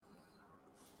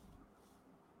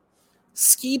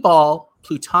Skee Ball,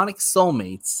 Plutonic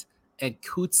Soulmates, and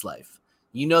Coots Life.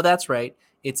 You know that's right.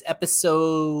 It's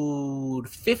episode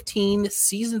 15,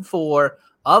 season 4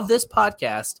 of this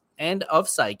podcast and of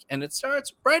Psych, and it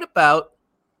starts right about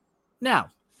now.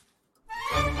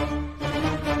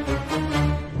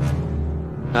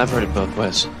 I've heard it both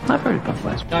ways. I've heard it both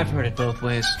ways. I've heard it both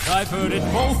ways. I've heard it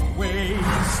both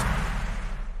ways.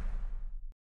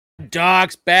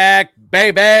 Doc's back,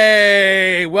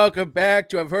 baby! Welcome back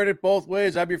to I've Heard It Both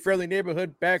Ways. I'm your friendly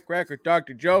neighborhood backcracker,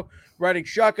 Dr. Joe, riding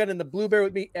shotgun in the Blue Bear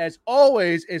with me, as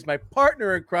always, is my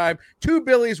partner in crime, 2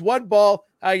 Billies, 1 ball.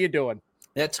 How you doing?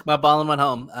 Yeah, took my ball and went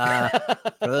home.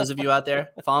 For those of you out there,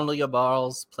 fondle your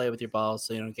balls, play with your balls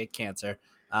so you don't get cancer.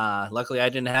 Luckily, I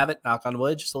didn't have it. Knock on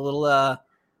wood. Just a little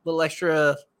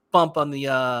extra bump on the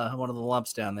one of the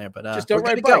lumps down there. But just don't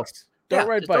ride bikes. Don't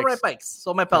ride bikes.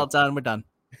 Sold my Peloton and we're done.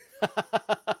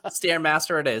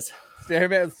 Stairmaster it is.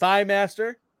 Thigh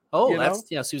master. Oh,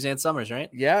 that's Suzanne Summers, right?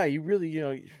 Yeah, you really,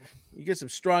 you get some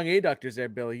strong adductors there,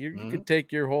 Billy. You could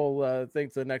take your whole thing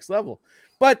to the next level.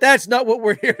 But that's not what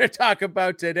we're here to talk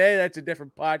about today. That's a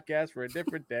different podcast for a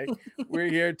different day. We're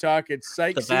here talking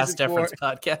Psych. The Vast Difference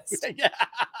podcast. Yeah.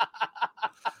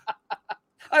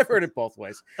 I've heard it both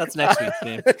ways. That's next week's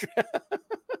name.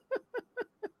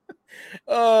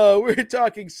 We're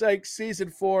talking Psych season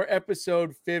 4,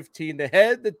 episode 15. The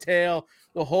head, the tail,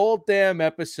 the whole damn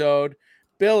episode.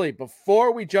 Billy,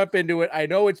 before we jump into it, I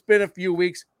know it's been a few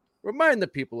weeks. Remind the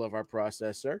people of our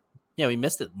process, sir. Yeah, we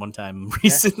missed it one time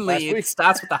recently. It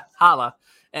starts with the holla,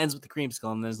 ends with the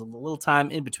creamsicle, and there's a little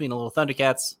time in between a little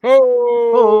Thundercats.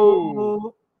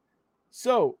 Oh!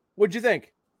 So, what'd you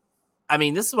think? I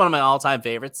mean, this is one of my all-time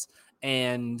favorites,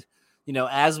 and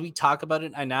as we talk about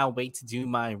it, I now wait to do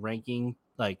my ranking,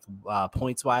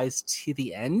 points-wise, to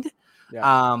the end.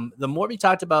 Yeah. The more we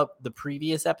talked about the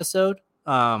previous episode,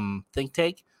 Think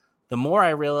Tank, the more I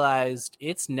realized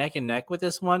it's neck and neck with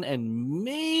this one, and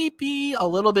maybe a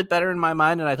little bit better in my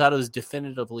mind, and I thought it was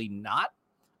definitively not.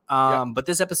 But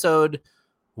this episode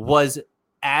was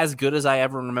as good as I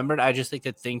ever remembered. I just think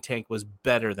that Think Tank was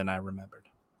better than I remembered.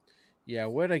 Yeah,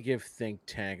 what'd I give Think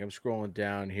Tank? I'm scrolling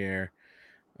down here.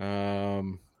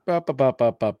 So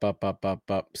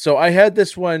I had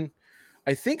this one.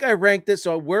 I think I ranked this.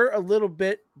 So we're a little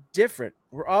bit different.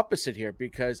 We're opposite here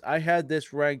because I had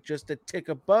this ranked just a tick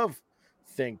above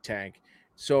Think Tank.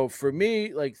 So for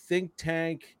me, Think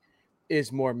Tank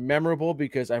is more memorable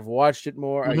because I've watched it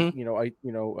more.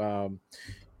 The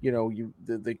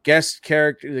guest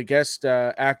character, the guest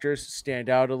actors stand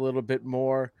out a little bit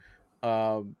more.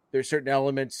 There's certain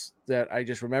elements that I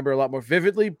just remember a lot more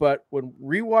vividly, but when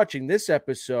rewatching this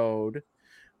episode,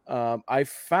 I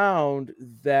found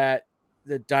that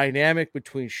the dynamic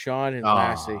between Sean and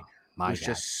Lassie was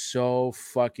just so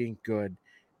fucking good.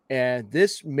 And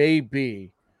this may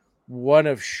be one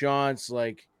of Sean's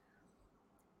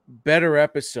better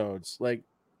episodes. And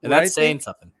that's saying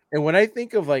something. And when I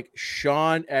think of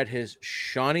Sean at his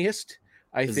Seaniest,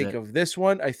 I think of this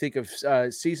one. I think of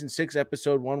season 6,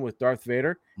 episode 1 with Darth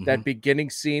Vader. Mm-hmm. That beginning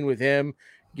scene with him,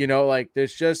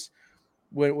 there's just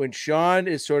when Sean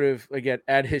is sort of again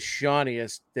at his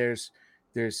Seaniest,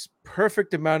 there's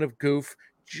perfect amount of goof,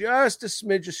 just a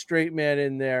smidge of straight man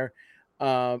in there,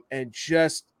 and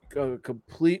just a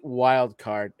complete wild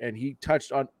card. And he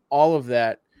touched on all of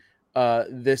that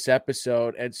this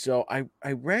episode. And so I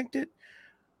ranked it.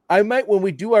 I might, when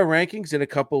we do our rankings in a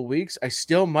couple of weeks, I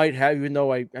still might have, even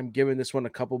though I'm giving this one a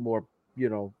couple more,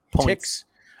 ticks,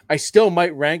 I still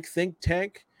might rank Think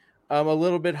Tank a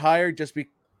little bit higher just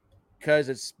because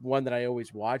it's one that I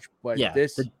always watch. But yeah,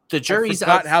 this, the jury's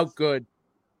out. How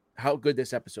good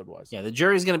this episode was. Yeah, the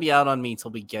jury's going to be out on me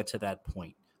until we get to that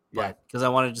point. But because I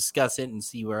want to discuss it and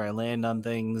see where I land on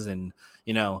things. And,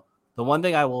 the one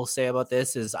thing I will say about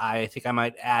this is I think I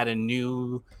might add a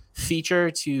new feature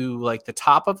to the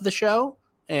top of the show,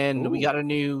 and we got a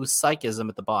new psychism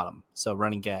at the bottom, so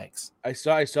running gags. I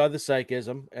saw the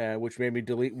psychism, which made me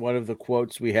delete one of the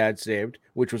quotes we had saved,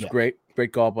 which was great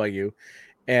call by you.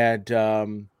 And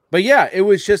but yeah, it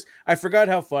was just, I forgot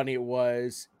how funny it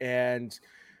was. And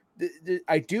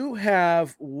I do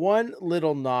have one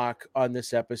little knock on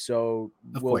this episode,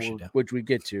 which we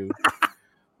get to.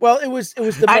 Well, it was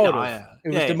the motive. It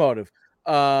was the motive.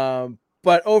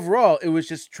 But overall, it was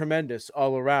just tremendous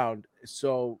all around.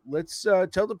 So let's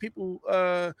tell the people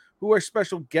who our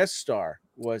special guest star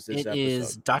was this episode. It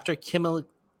is Dr.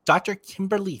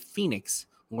 Kimberly Phoenix,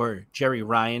 or Jerry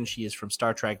Ryan. She is from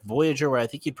Star Trek Voyager, where I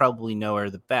think you'd probably know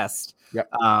her the best.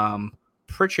 Yep.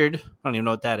 Pritchard, I don't even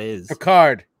know what that is.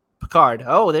 Picard.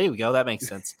 Oh, there you go. That makes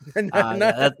sense. not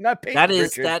Peyton that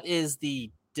Pritchard. is the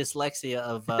dyslexia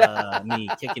of me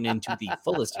kicking into the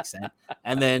fullest extent,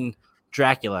 and then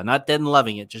Dracula, not Dead and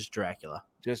Loving It, just Dracula.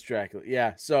 Just Dracula.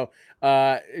 Yeah. So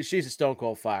she's a Stone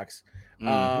Cold Fox.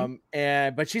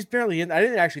 But she's barely in. I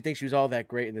didn't actually think she was all that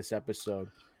great in this episode.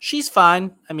 She's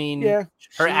fine. I mean, yeah,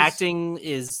 her acting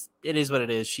is what it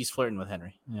is. She's flirting with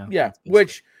Henry. Yeah.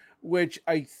 Which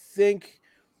I think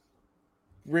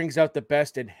brings out the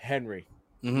best in Henry.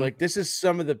 Like, this is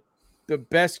some of the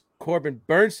best Corbin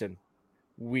Burnson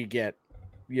we get,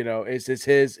 is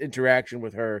his interaction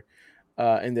with her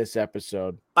in this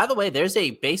episode. By the way, there's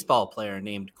a baseball player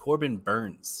named Corbin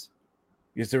Burns.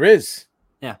 Yes, there is.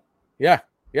 Yeah.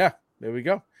 There we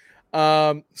go.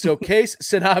 So case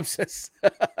synopsis.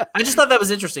 I just thought that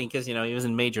was interesting because, he was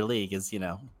in Major League as,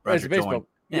 Roger baseball.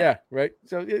 Yeah, right.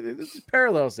 So it's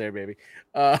parallels there, baby.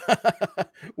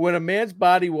 When a man's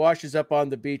body washes up on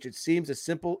the beach, it seems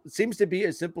to be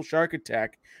a simple shark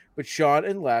attack, but Sean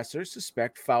and Lasser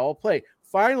suspect foul play.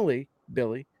 Finally,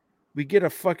 Billy, we get a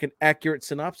fucking accurate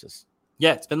synopsis.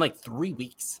 Yeah, it's been like 3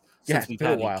 weeks since we've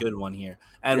had a good one here.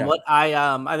 And what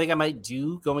I think I might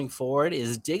do going forward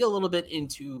is dig a little bit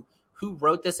into who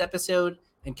wrote this episode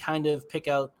and kind of pick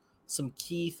out some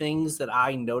key things that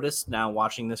I noticed now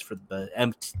watching this for the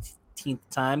th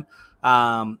time.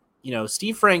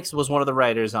 Steve Franks was one of the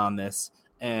writers on this,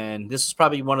 and this was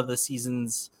probably one of the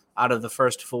seasons out of the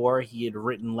first 4 he had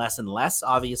written less and less.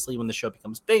 Obviously, when the show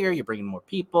becomes bigger, you're bringing more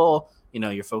people,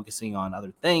 you're focusing on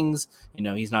other things.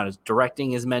 He's not as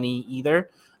directing as many either.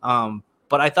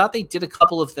 But I thought they did a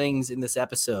couple of things in this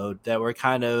episode that were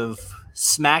kind of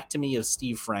smack to me of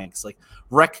Steve Franks, like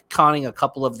retconning a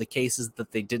couple of the cases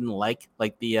that they didn't like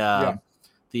the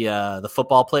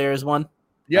football players one.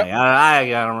 Yeah, I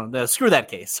don't know. Screw that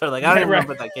case. Or I don't even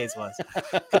remember what that case was.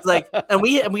 It's and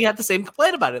we had the same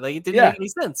complaint about it. It didn't make any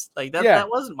sense. That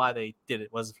wasn't why they did it.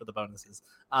 It wasn't for the bonuses.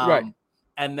 Right.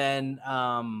 And then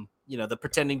the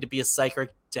pretending to be a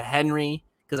psychic to Henry,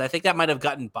 because I think that might have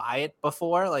gotten by it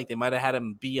before. They might have had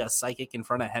him be a psychic in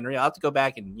front of Henry. I'll have to go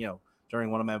back and, during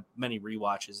one of my many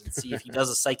rewatches and see if he does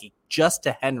a psychic just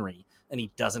to Henry and he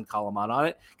doesn't call him out on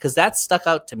it. Because that stuck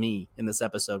out to me in this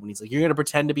episode when he's like, you're going to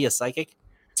pretend to be a psychic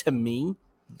to me?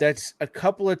 That's a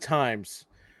couple of times.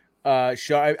 I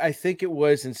think it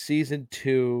was in season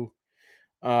 2,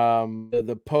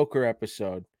 the poker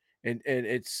episode. And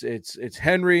it's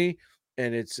Henry,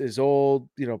 and it's his old,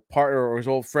 partner or his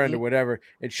old friend or whatever.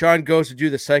 And Sean goes to do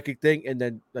the psychic thing, and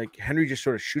then Henry just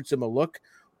sort of shoots him a look,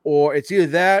 or it's either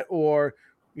that or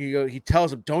he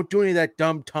tells him, "Don't do any of that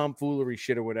dumb tomfoolery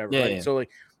shit or whatever." Yeah, right? yeah. So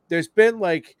there's been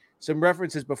some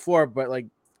references before, but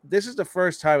this is the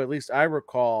first time, at least I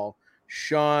recall,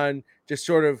 Sean just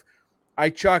sort of, I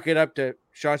chalk it up to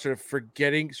Sean sort of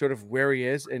forgetting sort of where he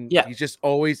is, and he's just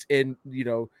always in,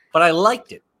 But I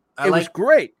liked it. It was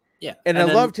great. Yeah. And I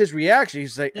loved his reaction.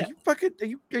 He's like, are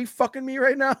you fucking me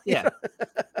right now? Yeah.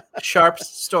 Sharp's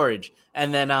storage.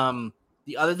 And then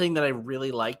the other thing that I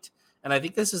really liked, and I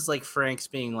think this is Frank's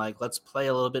being let's play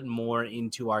a little bit more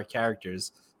into our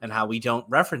characters and how we don't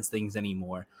reference things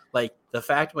anymore. The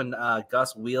fact when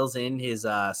Gus wheels in his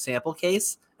sample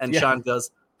case and Sean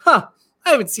goes, I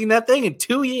haven't seen that thing in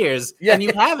 2 years. Yeah. And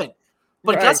you haven't.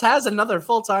 But Gus has another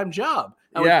full-time job.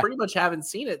 And we pretty much haven't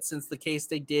seen it since the case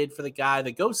they did for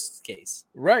the ghost case.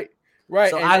 Right.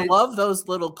 So I love those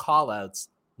little call-outs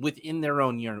within their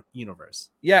own universe.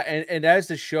 Yeah, and as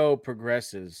the show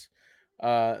progresses,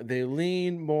 they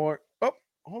lean more. Oh,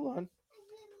 hold on.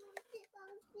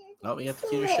 Oh, we have the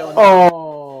cuter show.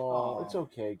 Oh, it's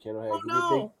okay, kiddo. Hey,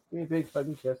 no. Give me a big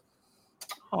fucking kiss.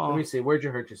 Let me see. Where'd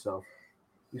you hurt yourself?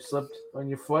 You slipped on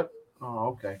your foot? Oh,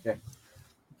 okay. Yeah.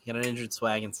 You got an injured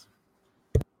Swaggins.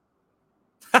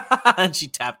 And she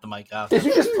tapped the mic off. Did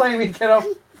you just play me, kiddo?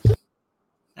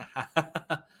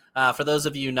 For those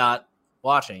of you not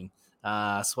watching,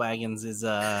 Swaggins is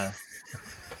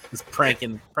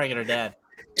pranking her dad.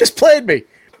 Just played me.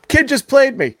 Kid just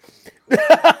played me.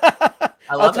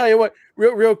 I'll tell you what,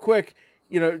 real quick.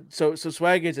 So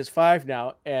Swaggins is 5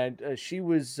 now, and she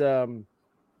was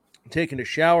taking a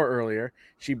shower earlier.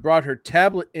 She brought her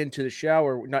tablet into the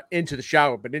shower, not into the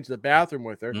shower, but into the bathroom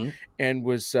with her, and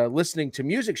was listening to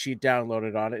music she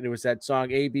downloaded on it. And it was that song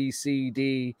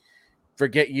ABCD,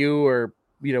 Forget You, or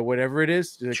whatever it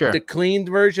is, the cleaned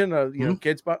version of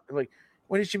kids.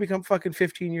 When did she become fucking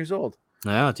 15 years old?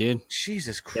 Oh, dude,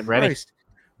 Jesus Get ready. Christ!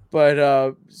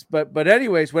 But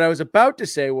anyways, what I was about to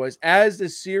say was, as the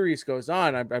series goes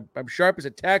on, I'm sharp as a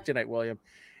tack tonight, William.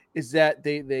 Is that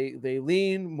they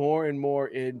lean more and more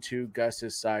into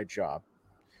Gus's side job,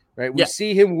 right? We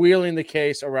see him wheeling the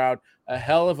case around a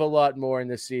hell of a lot more in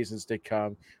the seasons to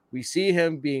come. We see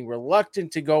him being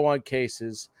reluctant to go on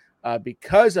cases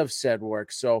because of said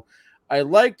work. So I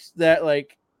liked that,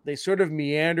 like, they sort of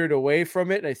meandered away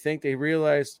from it. And I think they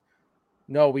realized,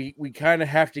 no, we kind of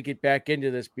have to get back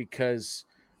into this because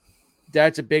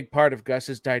that's a big part of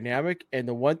Gus's dynamic. And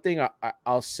the one thing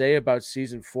I'll say about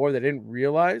season 4 that I didn't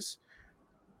realize,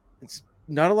 it's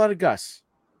not a lot of Gus.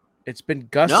 It's been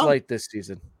Gus light this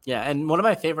season. Yeah, and one of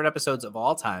my favorite episodes of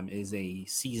all time is a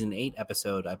season 8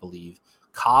 episode, I believe,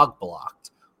 Cog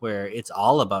Blocked, where it's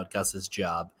all about Gus's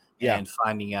job and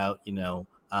finding out,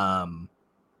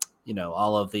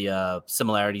 all of the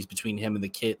similarities between him and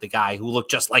the guy who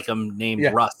looked just like him named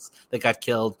Russ that got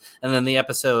killed. And then the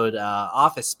episode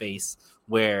Office Space,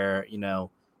 where,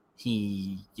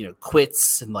 he,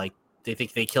 quits and like they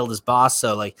think they killed his boss.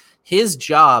 So like his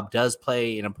job does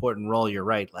play an important role. You're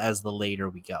right. As the later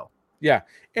we go. Yeah.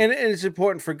 And it's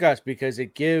important for Gus because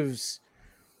it rounds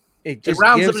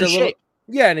them into shape.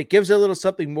 Yeah. And it gives a little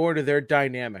something more to their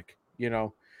dynamic,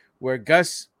 where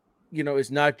Gus,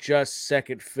 is not just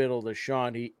second fiddle to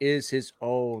Sean. He is his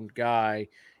own guy.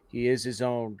 He is his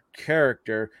own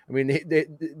character. I mean,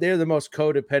 they're the most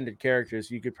codependent characters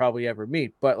you could probably ever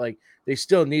meet, but like they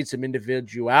still need some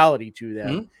individuality to them.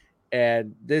 Mm-hmm.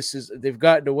 And they've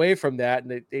gotten away from that,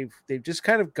 and they've just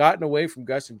kind of gotten away from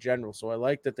Gus in general. So I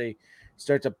like that they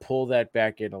start to pull that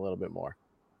back in a little bit more.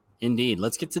 Indeed.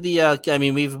 Let's get to the.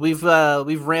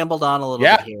 We've rambled on a little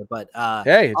bit here, but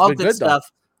hey, it's all been good stuff.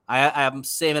 Though. I'm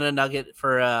saving a nugget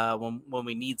for when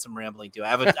we need some rambling too.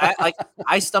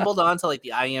 I stumbled onto like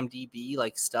the IMDb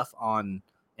like stuff on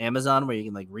Amazon where you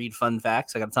can like read fun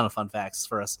facts. I got a ton of fun facts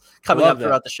for us coming up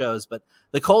throughout the shows. But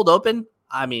the cold open,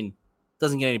 I mean,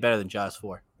 doesn't get any better than Jaws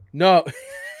 4. No,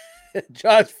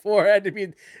 Jaws 4 had to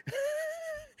be.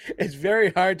 It's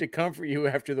very hard to comfort you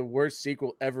after the worst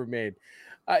sequel ever made.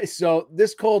 So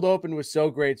this cold open was so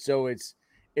great. So it's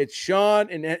Sean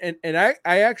and I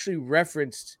actually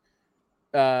referenced.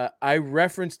 I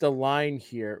referenced a line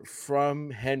here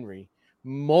from Henry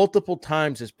multiple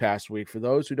times this past week. For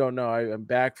those who don't know, I'm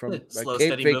back from a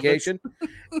Cape vacation,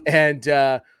 and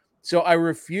so I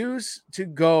refuse to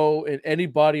go in any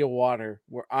body of water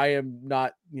where I am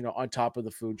not, on top of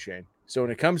the food chain. So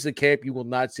when it comes to Cape, you will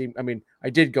not see. I mean, I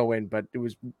did go in, but it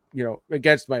was,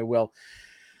 against my will.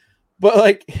 But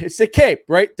like, it's the Cape,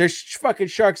 right? There's fucking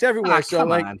sharks everywhere. So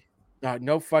like.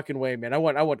 No fucking way, man. I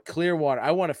want clear water.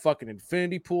 I want a fucking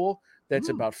infinity pool that's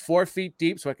about 4 feet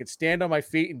deep so I can stand on my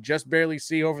feet and just barely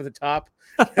see over the top.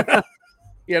 But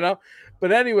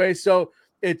anyway, so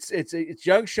it's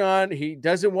young Sean. He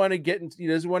doesn't want to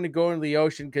go into the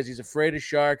ocean because he's afraid of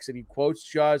sharks, and he quotes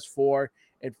Jaws 4,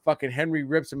 and fucking Henry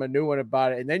rips him a new one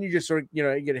about it. And then you just sort of,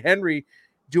 you get Henry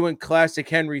doing classic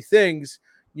Henry things,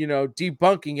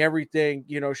 debunking everything,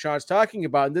 Sean's talking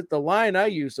about. And the line I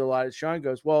used a lot is Sean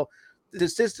goes, well, the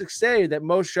statistics say that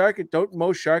most shark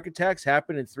attacks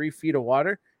happen in 3 feet of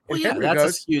water. Well, yeah, that's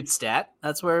a skewed stat.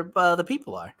 That's where the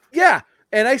people are. Yeah.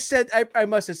 And I said, I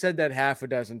must have said that half a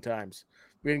dozen times.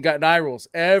 We gotten eye rolls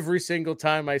every single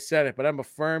time I said it, but I'm a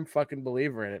firm fucking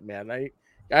believer in it, man.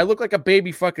 I look like a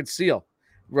baby fucking seal,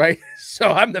 right? So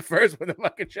I'm the first one the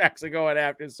fucking sharks are going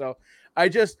after. So I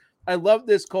love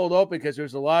this cold open because it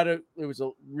was a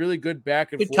really good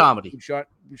back and forth comedy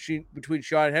between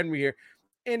Sean and Henry here.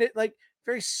 And it like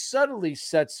very subtly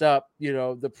sets up,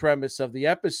 the premise of the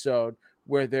episode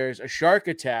where there's a shark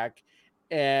attack,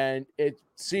 and it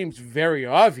seems very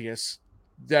obvious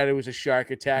that it was a shark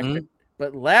attack. Mm-hmm.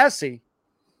 But Lassie,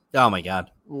 oh my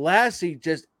God, Lassie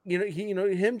just,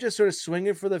 him just sort of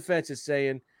swinging for the fences,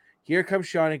 saying, "Here comes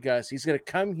Sean and Gus. He's going to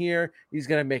come here. He's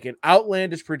going to make an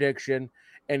outlandish prediction,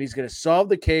 and he's going to solve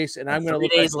the case. And I'm going to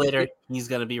 3 days later, he's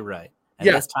going to be right. And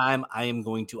this time, I am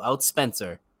going to out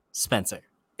Spencer.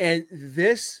 And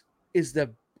this is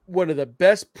one of the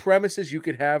best premises you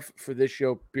could have for this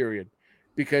show, period.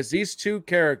 Because these two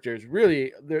characters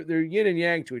really, they're yin and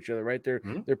yang to each other, right? They're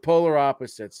polar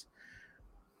opposites.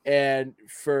 And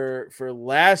for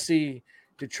Lassie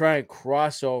to try and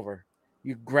cross over,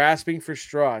 you grasping for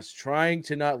straws, trying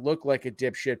to not look like a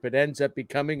dipshit, but ends up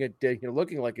becoming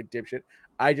looking like a dipshit.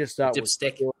 I just thought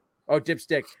dipstick.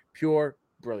 Dipstick, pure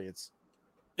brilliance.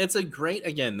 It's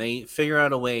again, they figure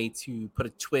out a way to put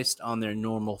a twist on their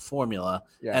normal formula.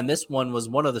 Yeah. And this one was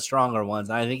one of the stronger ones.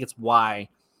 And I think it's why,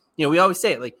 we always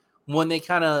say it, like when they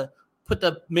kind of put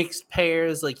the mixed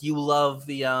pairs, like you love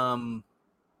the,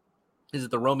 is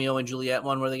it the Romeo and Juliet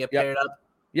one where they get paired up?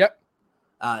 Yep.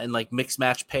 And like mixed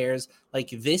match pairs. Like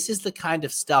this is the kind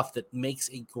of stuff that makes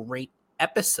a great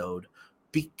episode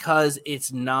because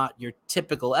it's not your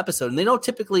typical episode. And they don't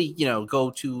typically,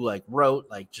 go to like rote,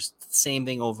 like just the same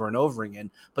thing over and over again.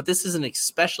 But this is an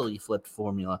especially flipped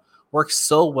formula. Works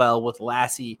so well with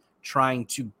Lassie trying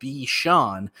to be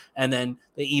Sean, and then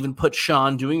they even put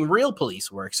Sean doing real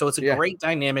police work. So it's a great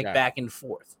dynamic back and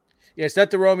forth. Yeah, it's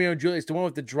not the Romeo and Juliet. It's the one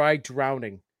with the dry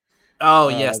drowning. Oh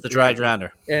yes, the dry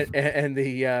drowner and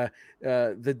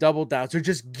the double downs are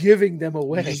just giving them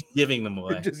away. Just giving them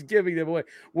away. Just giving them away.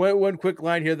 One quick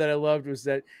line here that I loved was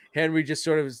that Henry just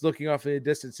sort of is looking off in the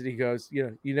distance and he goes,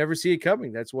 you never see it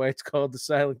coming. That's why it's called the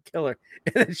silent killer.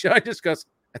 And then Sean just goes,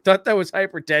 I thought that was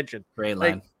hypertension. Great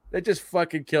line. Like, that just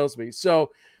fucking kills me.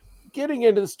 So getting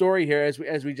into the story here,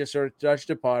 as we just sort of touched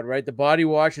upon, right? The body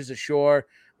washes ashore.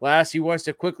 Lassie wants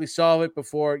to quickly solve it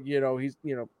before,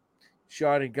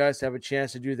 Sean and Gus have a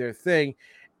chance to do their thing.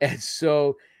 And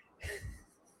so,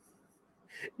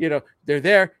 they're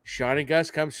there. Sean and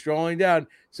Gus come strolling down.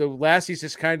 So Lassie's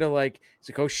just kind of like, it's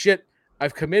like, oh shit,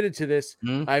 I've committed to this.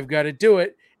 I've got to do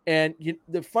it. And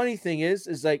the funny thing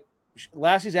is like,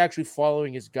 Lassie's actually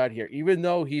following his gut here. Even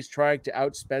though he's trying to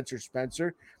out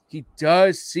Spencer, he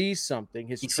does see something.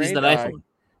 He sees the knife wound.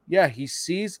 Yeah, he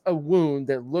sees a wound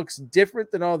that looks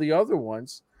different than all the other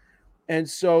ones. And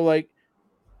so, like,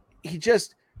 he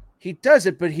does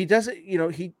it, but he doesn't,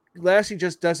 Lassie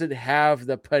just doesn't have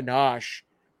the panache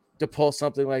to pull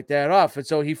something like that off. And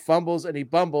so he fumbles and he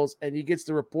bumbles and he gets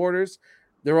the reporters.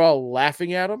 They're all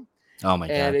laughing at him. Oh my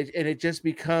God. And it just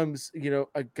becomes,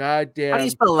 a goddamn. How do you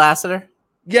spell Lassiter?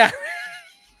 Yeah.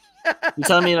 You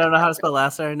telling me you don't know how to spell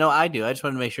Lassiter? No, I do. I just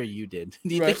want to make sure you did.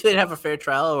 Do you think they'd have a fair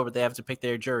trial, or would they have to pick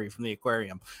their jury from the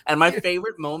aquarium? And my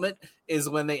favorite moment is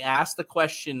when they ask the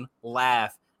question,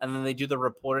 laugh, and then they do the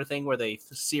reporter thing where they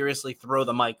seriously throw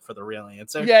the mic for the real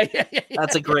answer. Yeah.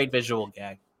 That's a great visual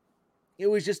gag. It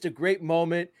was just a great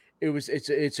moment.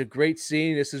 It's a great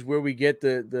scene. This is where we get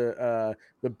the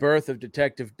birth of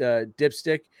Detective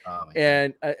Dipstick,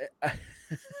 and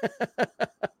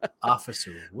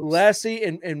Officer Lassie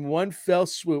in one fell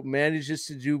swoop manages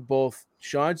to do both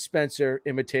Sean Spencer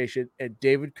imitation and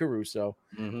David Caruso,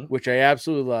 which I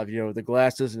absolutely love. The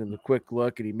glasses and the quick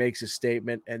look, and he makes a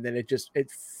statement, and then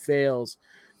it fails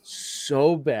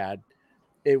so bad.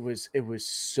 It was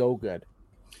so good.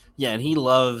 Yeah, and he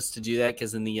loves to do that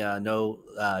because in the No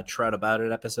Trout About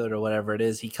It episode or whatever it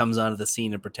is, he comes onto the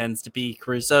scene and pretends to be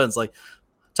Caruso. And it's like,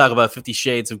 talk about 50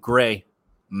 Shades of Grey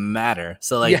matter.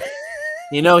 So, like,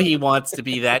 he wants to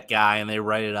be that guy, and they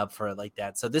write it up for it like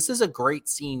that. So this is a great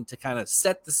scene to kind of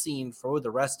set the scene for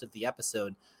the rest of the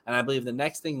episode. And I believe the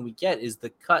next thing we get is the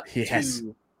cut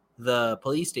to the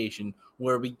police station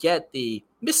where we get the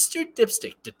Mr.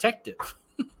 Dipstick detective.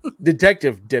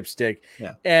 Detective Dipstick.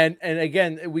 Yeah. And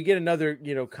again, we get another,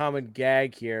 common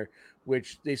gag here,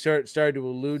 which they started to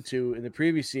allude to in the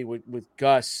previous scene with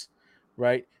Gus,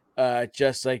 right?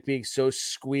 Just like being so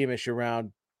squeamish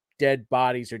around dead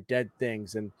bodies or dead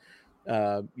things. And,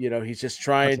 he's just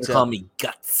trying to call me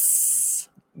Guts.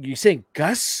 You saying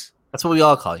Gus? That's what we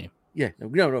all call you. Yeah.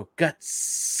 No,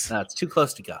 Guts. No, it's too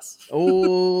close to Gus.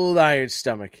 Old Iron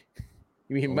Stomach.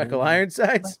 You mean Michael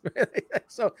Ironsides?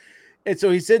 So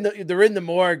they're in the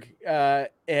morgue, and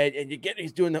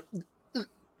he's doing the,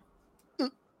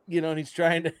 and he's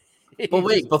trying to. But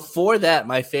wait, before that,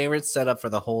 my favorite setup for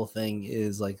the whole thing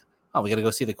is like, oh, we got to go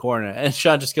see the coroner, and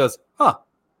Sean just goes, huh,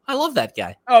 I love that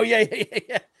guy. Oh yeah,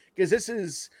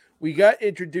 because we got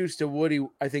introduced to Woody,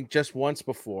 I think just once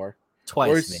before,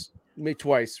 twice,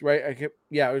 twice, right? It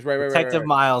was right. Detective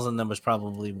Miles, and then was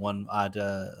probably one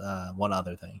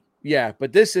other thing. Yeah,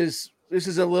 but this is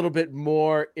a little bit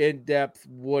more in-depth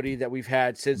Woody that we've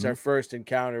had since our first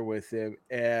encounter with him.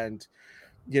 And,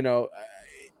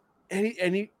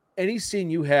 any scene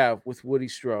you have with Woody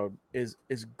Strode is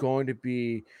going to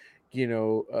be,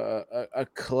 a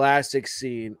classic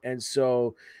scene. And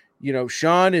so,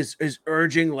 Sean is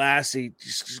urging Lassie,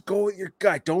 just go with your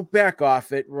gut. Don't back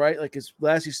off it, right? Like as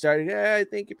Lassie started, I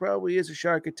think it probably is a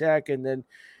shark attack. And then,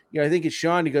 I think it's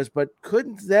Sean. He goes, but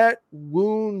couldn't that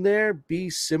wound there be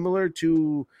similar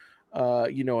to, a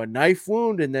knife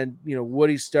wound? And then,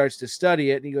 Woody starts to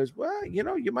study it, and he goes, well,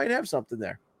 you might have something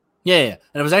there. Yeah.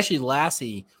 And it was actually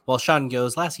Lassie. Well, Sean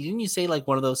goes, Lassie, didn't you say like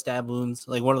one of those stab wounds?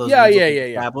 Like one of those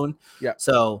stab wound? Yeah.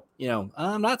 So,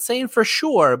 I'm not saying for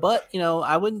sure, but,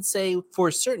 I wouldn't say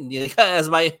for certain.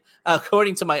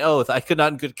 According to my oath, I could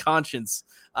not in good conscience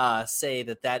say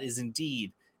that is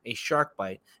indeed a shark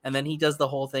bite. And then he does the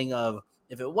whole thing of,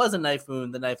 if it was a knife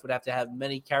wound, the knife would have to have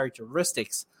many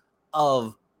characteristics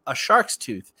of a shark's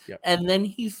tooth. Yep. And then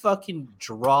he fucking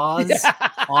draws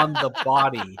on the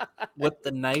body what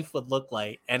the knife would look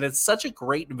like. And it's such a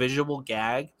great visual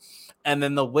gag. And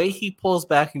then the way he pulls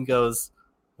back and goes,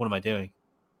 what am I doing?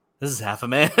 This is half a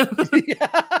man.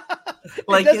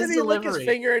 Like doesn't his he delivery. Lick his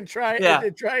finger and try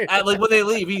it? Like when they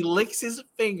leave, he licks his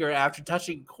finger after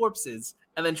touching corpses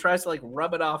and then tries to like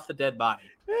rub it off the dead body.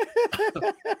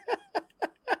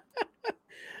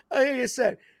 Like I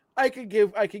said, I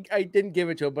didn't give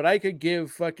it to him, but I could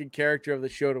give fucking character of the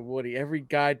show to Woody every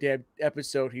goddamn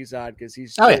episode he's on because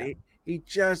he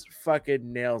just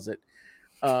fucking nails it.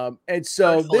 And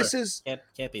so this is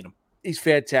can't beat him. He's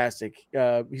fantastic.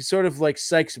 He's sort of like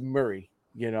Sykes Murray,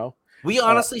 you know. We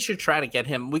honestly should try to get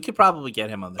him. We could probably get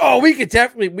him on the show. Oh, we could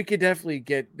definitely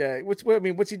get.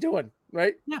 What's he doing?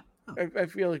 Right? Yeah. I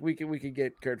feel like we could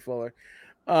get Kurt Fuller.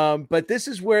 But this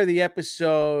is where the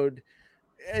episode,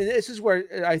 and this is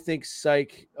where I think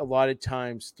Psych a lot of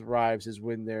times thrives is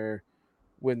when they're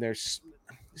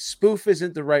spoof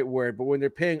isn't the right word, but when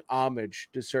they're paying homage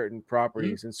to certain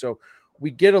properties, and so we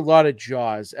get a lot of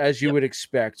Jaws, as you would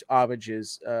expect,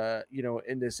 homages,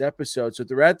 in this episode. So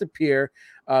they're at the pier.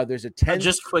 There's a 10.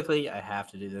 Just quickly, I have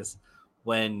to do this.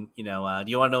 When, do you want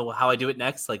to know how I do it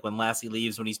next? Like when Lassie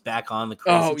leaves, when he's back on the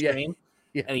crazy train,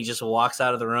 and he just walks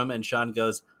out of the room, and Sean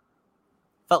goes,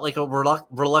 felt like a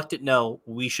reluctant no,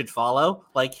 we should follow.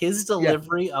 Like his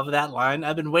delivery of that line,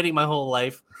 I've been waiting my whole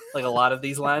life, like a lot of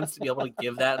these lines, to be able to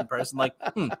give that in person. Like,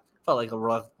 felt like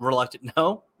a reluctant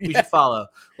no, we should follow.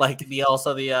 Like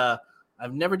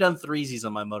I've never done threesies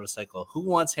on my motorcycle. Who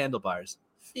wants handlebars?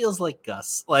 Feels like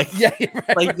Gus. Like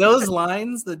those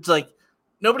lines that like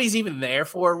nobody's even there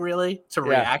for really to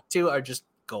react to are just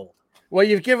gold. Well,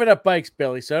 you've given up bikes,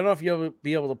 Billy, so I don't know if you'll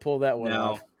be able to pull that one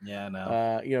off. Yeah,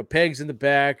 no. Pegs in the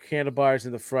back, handlebars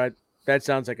in the front. That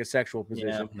sounds like a sexual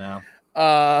position. Yeah,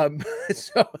 no.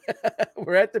 So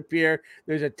we're at the pier.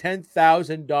 There's a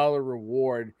 $10,000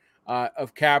 reward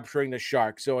of capturing the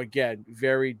shark. So again,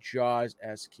 very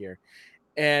Jaws-esque here.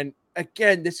 And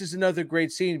again, this is another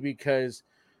great scene because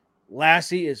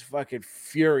Lassie is fucking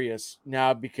furious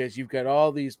now because you've got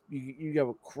all these, you have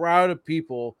a crowd of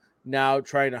people now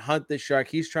trying to hunt the shark.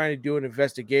 He's trying to do an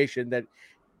investigation that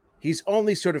he's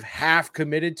only sort of half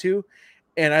committed to.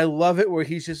 And I love it where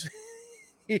he's just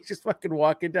fucking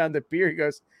walking down the pier. He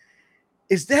goes,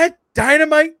 "Is that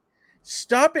dynamite?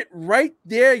 Stop it right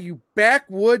there, you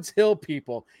backwoods hill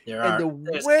people."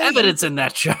 There's evidence in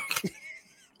that shark.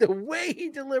 The way he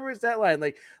delivers that line,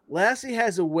 like Lassie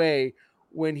has a way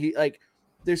when he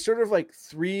there's sort of like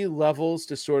 3 levels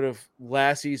to sort of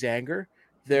Lassie's anger.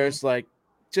 There's like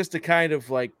just a kind of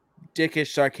like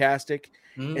dickish, sarcastic,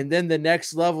 and then the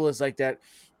next level is like that,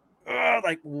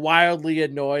 like wildly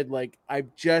annoyed, like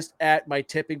I'm just at my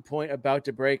tipping point, about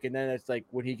to break, and then it's like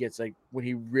when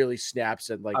he really snaps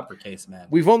and like uppercase, man.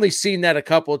 We've only seen that a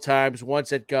couple of times,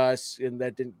 once at Gus, and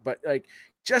that didn't, but like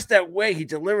just that way he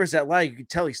delivers that line, you can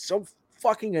tell he's so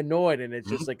fucking annoyed, and it's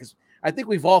just like I think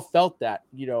we've all felt that,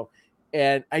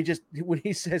 and I just when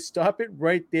he says "Stop it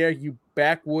right there, you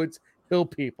backwoods hill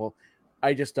people,"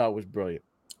 I just thought it was brilliant.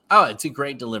 Oh, it's a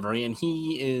great delivery, and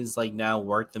he is like now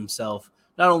worked himself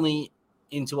not only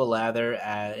into a lather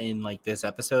in like this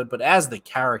episode, but as the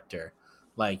character.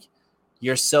 Like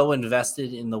you're so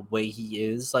invested in the way he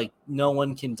is. Like no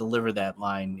one can deliver that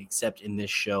line except in this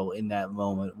show in that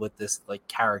moment with this like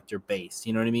character base.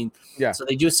 You know what I mean? Yeah. So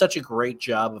they do such a great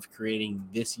job of creating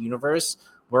this universe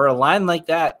where a line like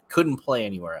that couldn't play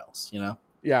anywhere else.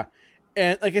 Yeah,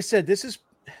 and like I said, this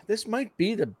might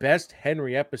be the best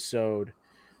Henry episode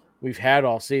we've had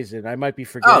all season. I might be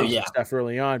forgetting stuff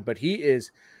early on, but he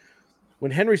is,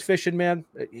 when Henry's fishing, man,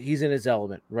 he's in his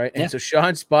element, right? And so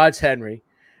Sean spots Henry,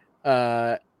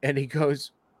 and he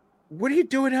goes, "What are you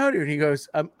doing out here?" And he goes,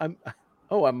 I'm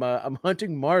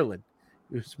hunting marlin."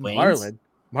 It was Marlin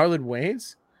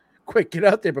Wayans. Quick, get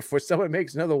out there before someone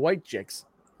makes another White Chicks.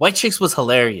 White Chicks was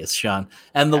hilarious, Sean.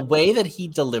 And the way that he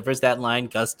delivers that line,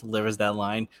 Gus delivers that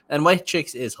line, and White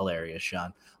Chicks is hilarious,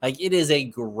 Sean. Like it is a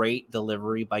great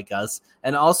delivery by Gus.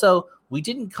 And also, we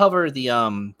didn't cover the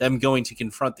them going to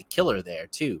confront the killer there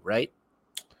too, right?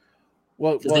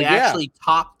 Well, they actually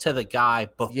talked to the guy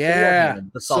before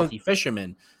the salty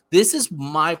fisherman. This is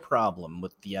my problem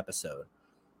with the episode.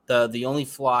 The only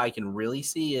flaw I can really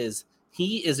see is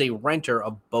he is a renter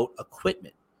of boat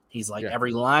equipment. He's like,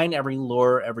 every line, every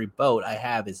lure, every boat I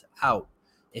have is out.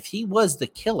 If he was the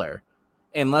killer,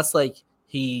 unless like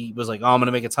he was like, "Oh, I'm going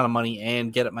to make a ton of money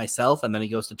and get it myself," and then he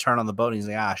goes to turn on the boat and he's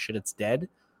like, "Ah, shit, it's dead."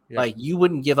 Yeah. Like, you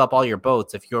wouldn't give up all your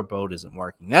boats if your boat isn't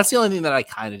working. That's the only thing that I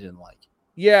kind of didn't like.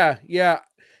 Yeah.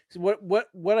 So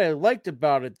what I liked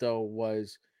about it, though,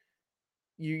 was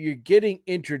you're getting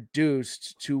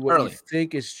introduced to what you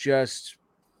think is just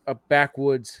a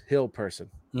backwoods hill person.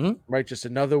 Right, just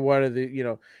another one of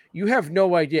the, you have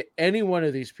no idea any one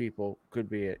of these people could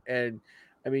be it. And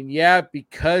I mean,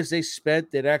 because they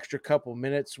spent that extra couple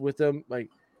minutes with them, like,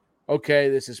 okay,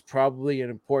 this is probably an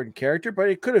important character, but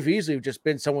it could have easily just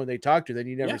been someone they talked to, then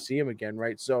you never see him again,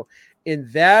 right? So in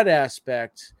that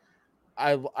aspect,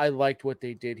 I liked what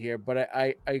they did here, but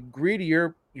I agree to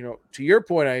your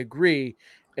point. I agree,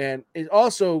 and it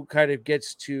also kind of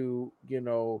gets to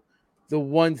the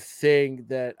one thing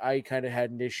that I kind of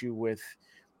had an issue with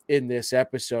in this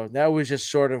episode. And that was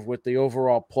just sort of with the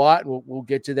overall plot. We'll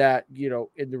get to that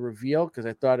in the reveal, because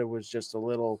I thought it was just a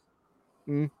little,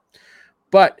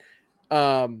 but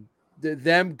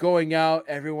them going out,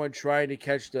 everyone trying to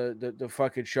catch the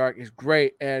fucking shark is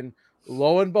great, and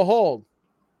lo and behold,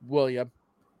 William,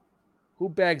 who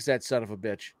bags that son of a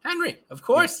bitch? Henry, of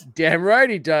course. Damn right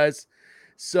he does.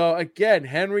 So again,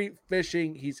 Henry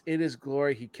fishing, he's in his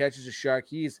glory. He catches a shark.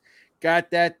 He's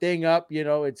got that thing up,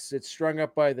 it's strung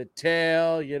up by the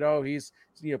tail. He's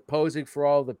posing for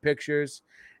all the pictures,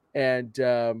 and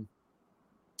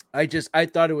I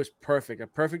thought it was perfect, a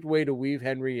perfect way to weave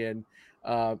Henry in,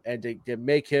 and to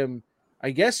make him,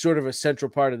 I guess, sort of a central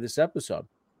part of this episode.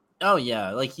 Oh yeah,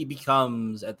 like he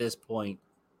becomes at this point,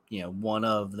 one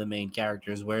of the main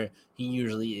characters, where he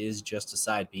usually is just a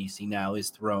side piece. He now is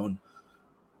thrown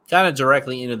kind of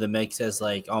directly into the mix as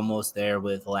like almost there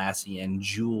with Lassie and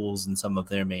Jules in some of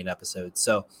their main episodes.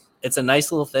 So it's a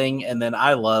nice little thing. And then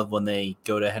I love when they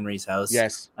go to Henry's house.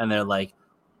 Yes. And they're like,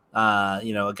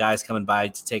 a guy's coming by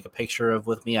to take a picture of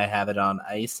with me. I have it on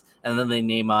ice. And then they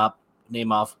name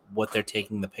off what they're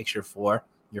taking the picture for.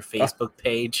 Your Facebook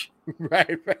page.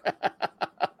 Right.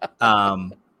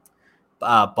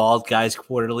 Bald Guys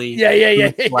Quarterly.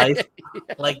 Yeah. Life.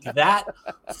 Like that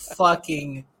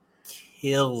fucking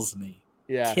kills me.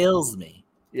 Yeah. Kills me.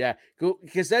 Yeah.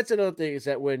 Because that's another thing, is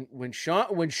that when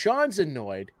Sean's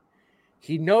annoyed,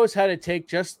 he knows how to take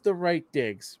just the right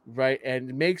digs, right?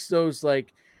 And makes those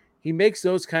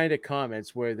kind of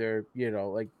comments where they're,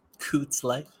 like Coots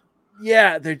life.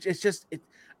 Yeah,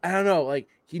 I don't know, like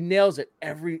he nails it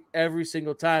every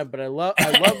single time. But I love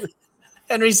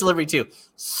Henry's delivery too.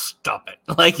 Stop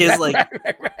it. Like his right.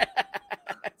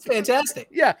 It's fantastic.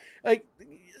 Yeah, like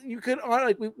you could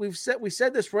we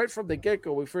said this right from the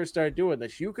get-go when we first started doing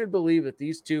this. You could believe that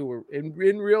these two were in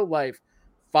real life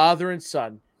father and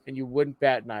son, and you wouldn't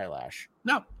bat an eyelash.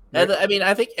 No. Right? I mean,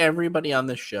 I think everybody on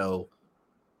the show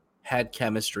had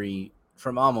chemistry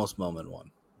from almost moment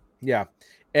one. Yeah.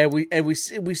 And we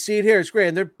see it here. It's great.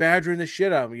 And they're badgering the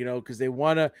shit out of him, because they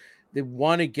want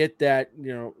to get that,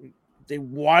 they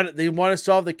want to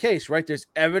solve the case, right? There's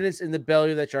evidence in the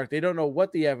belly of that shark. They don't know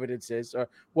what the evidence is.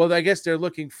 Well, I guess they're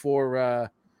looking for,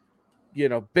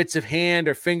 bits of hand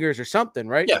or fingers or something,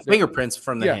 right? Yeah, fingerprints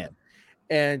from the hand.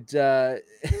 And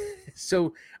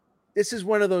so this is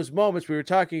one of those moments we were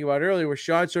talking about earlier where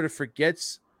Sean sort of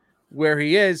forgets where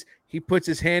he is. He puts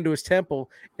his hand to his temple,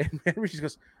 and Henry just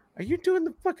goes, "Are you doing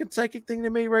the fucking psychic thing to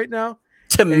me right now?"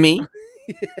 Me?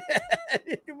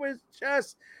 It was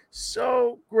just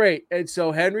so great. And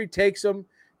so Henry takes him,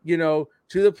 to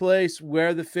the place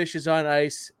where the fish is on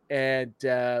ice, and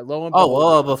lo and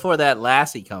behold, before that,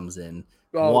 Lassie comes in,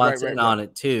 wants in on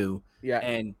it too. Yeah.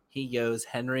 And he goes,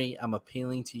 "Henry, I'm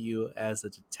appealing to you as a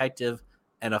detective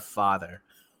and a father."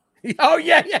 Oh,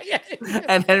 yeah.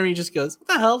 And Henry just goes, "What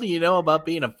the hell do you know about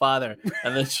being a father?"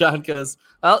 And then Sean goes,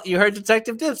 "Well, you heard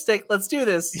Detective Dipstick. Let's do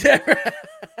this." Yeah.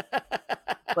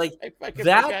 Like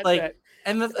that, like that.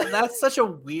 And that's such a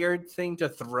weird thing to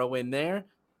throw in there.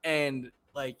 And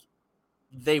like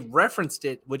they referenced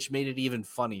it, which made it even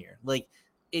funnier. Like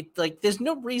there's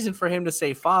no reason for him to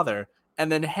say father.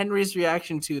 And then Henry's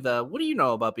reaction to the "what do you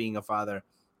know about being a father"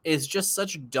 is just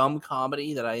such dumb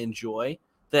comedy that I enjoy,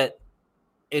 that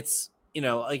it's,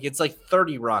 it's like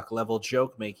 30 Rock level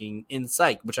joke making in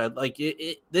Psych, which I like.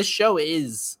 This show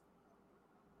is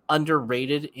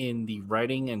underrated in the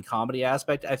writing and comedy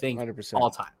aspect, I think, 100%. all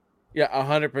time. Yeah,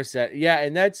 100%. Yeah,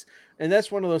 and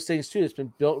that's one of those things too that's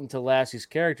been built into Lassie's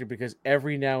character, because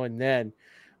every now and then,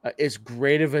 as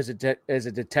great of as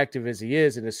a detective as he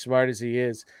is, and as smart as he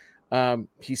is,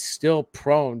 he's still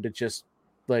prone to just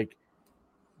like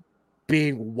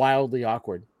being wildly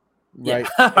awkward. Right?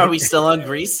 Yeah. Are we still on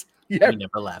Grease? Yeah, we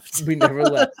never left.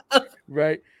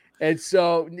 Right. And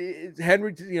so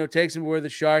Henry, takes him where the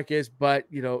shark is, but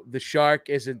the shark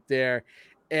isn't there.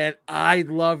 And I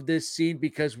love this scene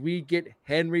because we get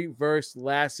Henry versus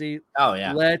Lassie. Oh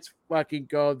yeah, let's fucking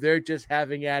go. They're just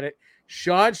having at it.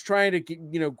 Sean's trying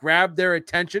to grab their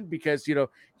attention because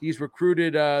he's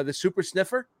recruited the super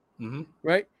sniffer,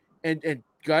 right? And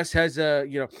Gus has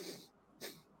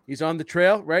he's on the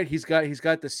trail, right? He's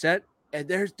got the scent, and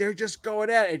they're just going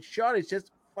at it. And Sean is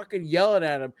just fucking yelling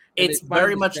at him. It's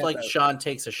very much like Sean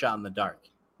takes a shot in the dark.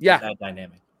 Yeah, that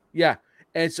dynamic. Yeah,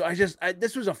 And so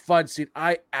this was a fun scene.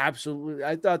 I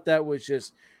thought that was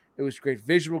just, it was great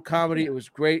visual comedy. It was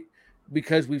great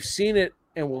because we've seen it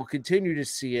and we'll continue to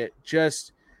see it.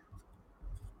 Just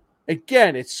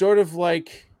again, it's sort of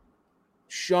like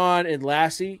Sean and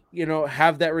Lassie,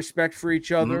 have that respect for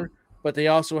each other, but they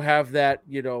also have that,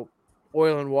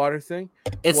 oil and water thing.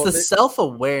 It's the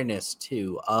self-awareness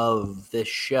too of this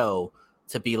show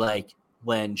to be like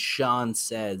when Sean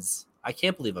says, I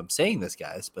can't believe I'm saying this,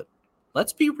 guys, but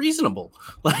let's be reasonable.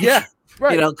 Like, yeah,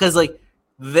 right. Because like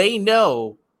they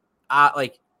know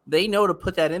to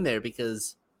put that in there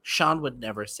because Sean would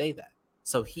never say that.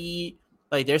 So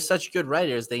they're such good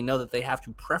writers. They know that they have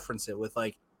to preference it with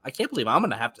like, I can't believe I'm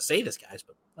going to have to say this, guys,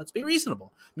 but let's be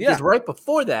reasonable. Because right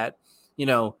before that,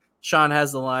 Sean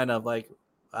has the line of like,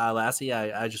 Lassie,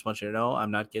 I just want you to know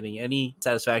I'm not getting any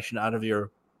satisfaction out of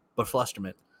your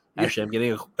beflusterment. Actually, I'm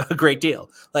getting a great deal.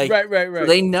 Like, right. So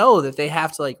they know that they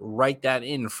have to like write that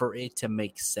in for it to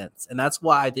make sense. And that's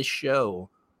why this show,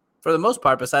 for the most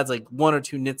part, besides like one or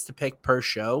two nits to pick per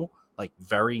show, like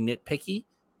very nitpicky,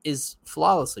 is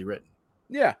flawlessly written.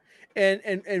 Yeah.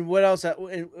 And what else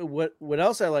what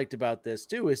else I liked about this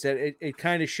too is that it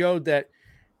kind of showed that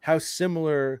how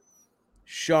similar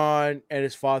Sean and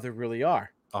his father really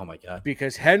are. Oh my God.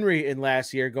 Because Henry and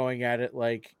Lassie are going at it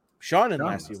like Sean and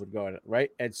Lassie would go at it,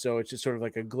 right? And so it's just sort of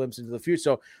like a glimpse into the future.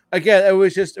 So again, it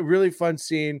was just a really fun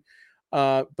scene.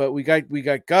 But we got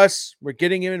Gus. We're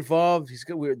getting him involved.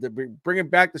 We're bringing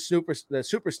back the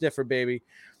super sniffer baby,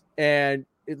 and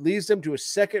it leads them to a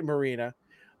second marina.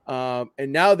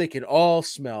 And now they can all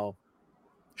smell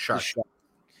shark.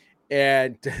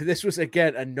 And this was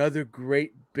again another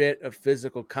great bit of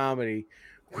physical comedy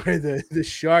where the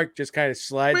shark just kind of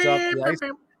slides off the ice,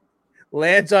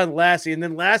 lands on Lassie, and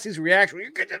then Lassie's reaction,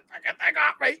 you get this fucking thing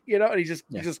off me, and he just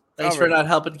thanks for not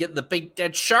helping get the big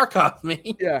dead shark off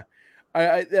me. Yeah.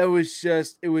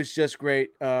 It was just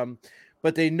great.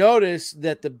 But they notice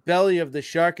that the belly of the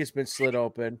shark has been slit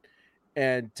open.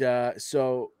 And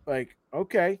so like,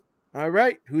 okay, all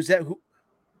right, who's that?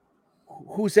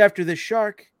 Who's after the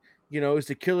shark? Is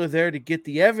the killer there to get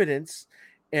the evidence?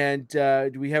 And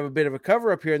do we have a bit of a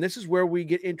cover up here? And this is where we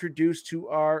get introduced to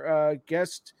our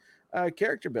guest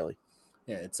character, Billy.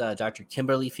 Yeah, it's Dr.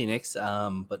 Kimberly Phoenix,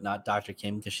 but not Dr.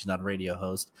 Kim because she's not a radio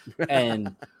host.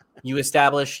 And you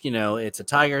establish, it's a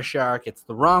tiger shark. It's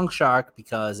the wrong shark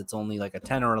because it's only like a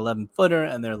 10 or 11 footer,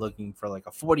 and they're looking for like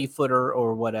a 40 footer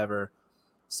or whatever.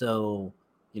 So,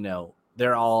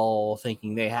 they're all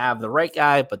thinking they have the right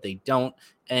guy, but they don't.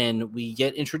 And we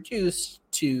get introduced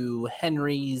to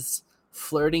Henry's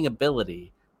flirting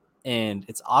ability, and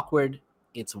it's awkward.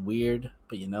 It's weird,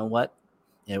 but you know what?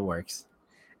 It works.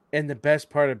 And the best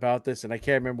part about this, and I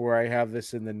can't remember where I have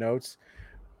this in the notes,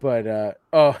 but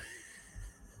I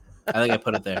think I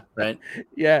put it there, right?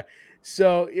 Yeah.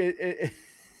 So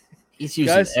he's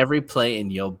using every play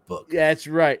in your book. Yeah, that's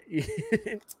right.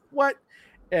 What?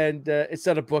 And it's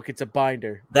not a book; it's a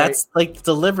binder. That's right? Like the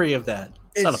delivery of that.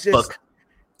 It's not a book;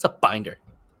 it's a binder.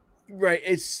 Right.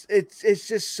 It's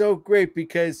just so great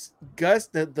because Gus,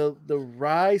 the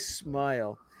wry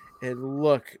smile and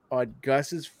look on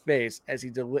Gus's face as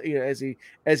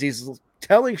he's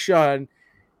telling Sean,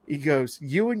 he goes,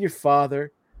 "You and your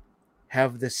father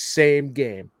have the same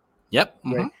game." Yep.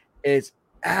 Right? Mm-hmm. It's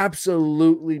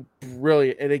absolutely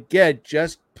brilliant. And again,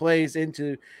 just plays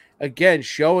into, again,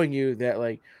 showing you that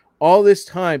like all this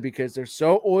time, because they're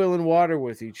so oil and water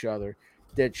with each other,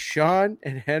 that Sean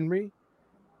and Henry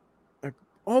are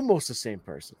almost the same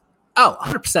person. Oh,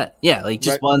 100%. Yeah. Like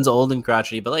just one's old and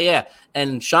crotchety, but like, yeah.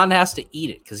 And Sean has to eat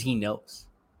it because he knows.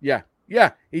 Yeah.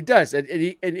 Yeah, he does. And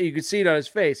you can see it on his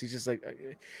face. He's just like,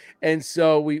 and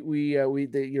so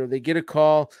they get a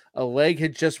call. A leg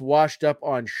had just washed up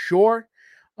on shore.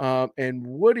 And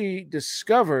Woody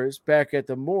discovers back at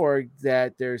the morgue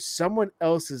that there's someone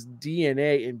else's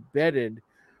DNA embedded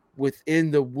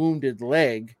within the wounded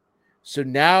leg. So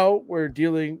now we're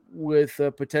dealing with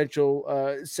a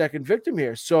potential second victim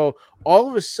here. So all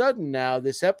of a sudden now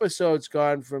this episode's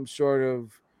gone from sort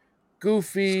of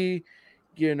goofy,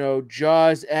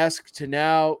 Jaws-esque to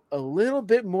now a little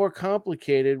bit more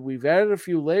complicated. We've added a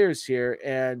few layers here,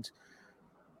 and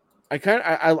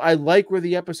I like where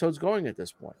the episode's going at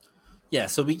this point. Yeah,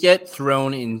 so we get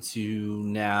thrown into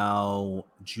now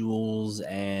Jules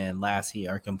and Lassie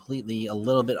are completely a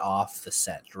little bit off the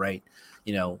set, right?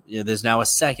 There's now a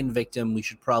second victim. We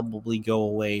should probably go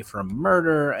away from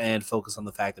murder and focus on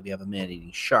the fact that we have a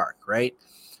man-eating shark, right?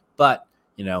 But,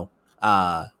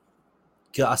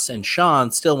 Gus and Sean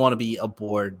still want to be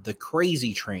aboard the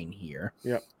crazy train here.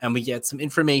 Yep. And we get some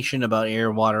information about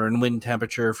air, water, and wind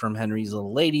temperature from Henry's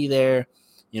little lady there.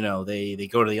 they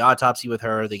go to the autopsy with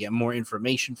her. They get more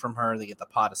information from her. They get the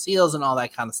pot of seals and all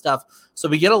that kind of stuff. So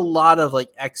we get a lot of like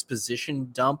exposition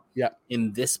dump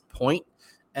in this point.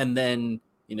 And then,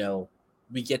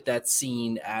 we get that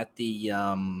scene at the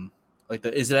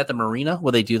is it at the marina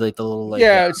where they do like the little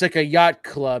it's like a yacht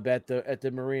club at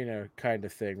the marina kind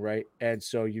of thing, right? And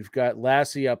so you've got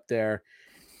Lassie up there,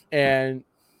 and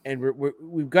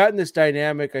we've gotten this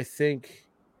dynamic, I think,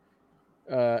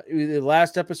 the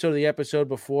last episode of the episode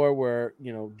before, where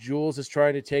Jules is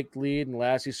trying to take the lead and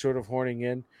Lassie's sort of horning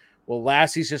in. Well,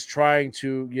 Lassie's just trying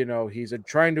to, he's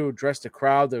trying to address the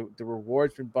crowd. The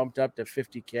reward's been bumped up to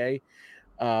 $50K.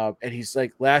 And he's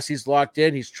like, Lassie's locked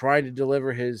in. He's trying to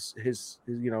deliver his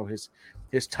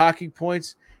talking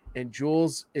points, and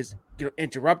Jules is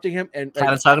interrupting him and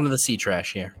kind of talking to the sea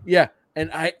trash here. Yeah, and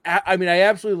I mean, I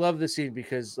absolutely love this scene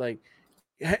because like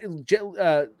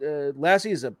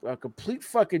Lassie is a complete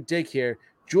fucking dick here.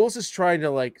 Jules is trying to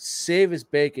like save his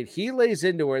bacon. He lays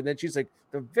into her, and then she's like,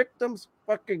 the victim's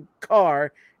fucking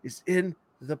car is in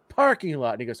the parking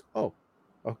lot, and he goes, oh,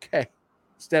 okay,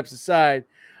 steps aside.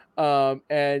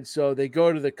 And so they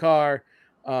go to the car,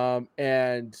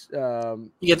 and you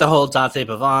get the whole Dante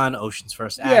Pavon, Ocean's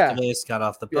first activist, got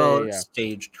off the boat,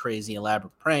 staged crazy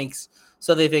elaborate pranks.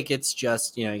 So they think it's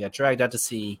just, he got dragged out to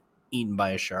sea, eaten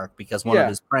by a shark, because one of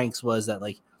his pranks was that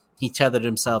like he tethered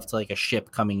himself to like a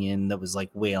ship coming in that was like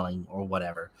whaling or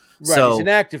whatever. Right, so, he's an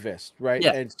activist, right?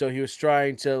 Yeah. And so he was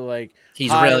trying to like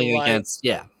he's railing against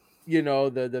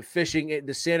the fishing,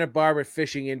 the Santa Barbara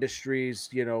fishing industry's,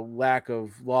 lack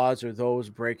of laws, or those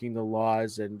breaking the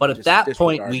laws. But at that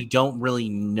point, we don't really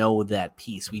know that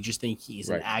piece. We just think he's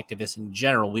an activist in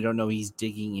general. We don't know he's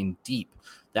digging in deep.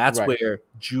 That's where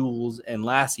Jules and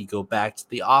Lassie go back to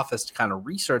the office to kind of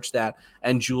research that.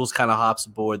 And Jules kind of hops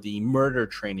aboard the murder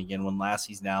train again when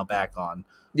Lassie's now back on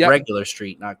regular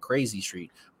street, not crazy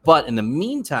street. But in the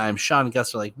meantime, Sean and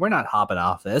Gus are like, we're not hopping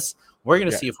off this. We're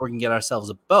going to see if we can get ourselves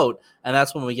a boat. And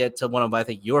that's when we get to one of, I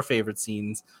think, your favorite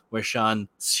scenes where Sean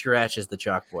scratches the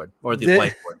chalkboard or the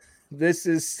whiteboard. This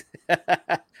is,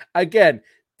 again,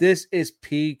 this is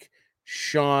peak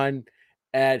Sean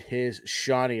at his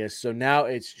Shauniest. So now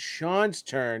it's Sean's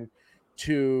turn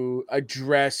to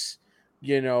address,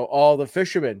 all the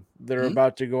fishermen that are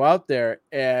about to go out there.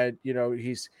 And,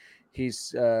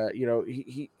 he's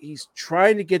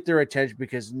trying to get their attention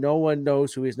because no one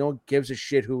knows who he is. No one gives a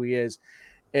shit who he is.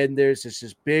 And there's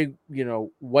this big,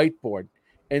 whiteboard.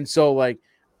 And so like,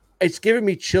 it's giving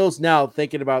me chills now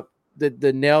thinking about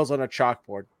the nails on a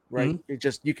chalkboard, right?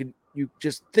 Mm-hmm. You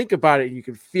just think about it and you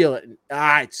can feel it. And,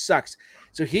 it sucks.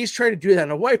 So he's trying to do that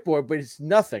on a whiteboard, but it's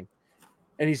nothing.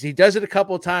 And he does it a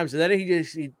couple of times, and then he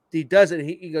does it. And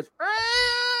he goes,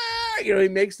 he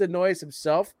makes the noise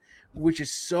himself, which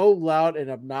is so loud and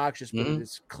obnoxious, but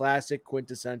it's classic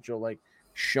quintessential like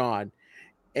Sean.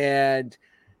 And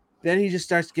then he just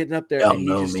starts getting up there, Y'all and he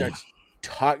just me. starts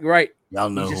talking. Right? Y'all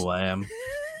know who I am.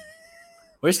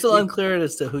 We're still unclear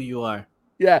as to who you are.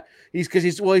 Yeah, he's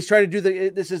trying to do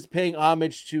this is paying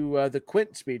homage to the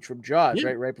Quint speech from Jaws,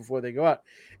 right before they go out,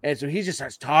 and so he just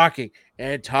starts talking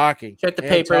and talking. Check the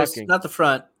papers, not the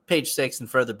front, page 6 and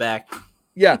further back.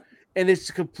 Yeah, and it's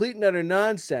complete and utter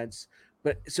nonsense.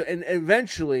 But and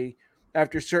eventually,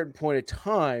 after a certain point of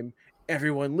time,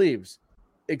 everyone leaves,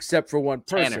 except for one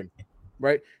person, Tanner.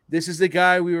 Right? This is the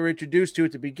guy we were introduced to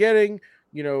at the beginning.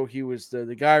 He was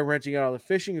the guy renting out all the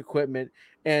fishing equipment.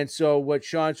 And so what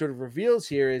Sean sort of reveals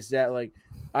here is that, like,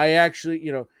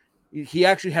 he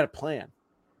actually had a plan.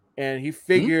 And he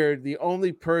figured the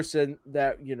only person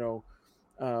that,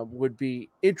 would be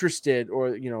interested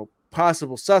or,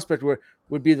 possible suspect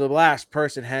would be the last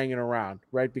person hanging around,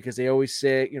 right? Because they always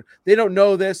say, they don't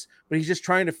know this, but he's just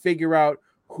trying to figure out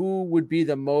who would be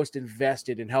the most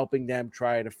invested in helping them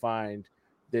try to find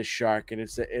this shark. And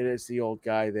it is the old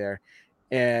guy there.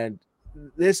 And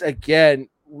this, again,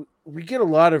 we get a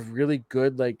lot of really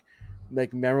good, like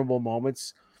memorable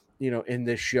moments, in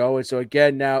this show. And so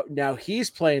again, now he's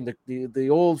playing the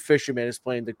old fisherman is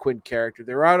playing the Quint character.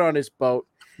 They're out on his boat,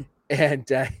 and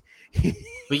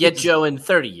we get Joe in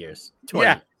 30 years. 20.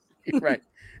 Yeah, right.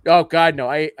 Oh God, no!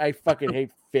 I fucking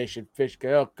hate fish and fish.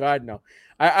 Oh God, no!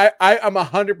 I'm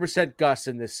 100% Gus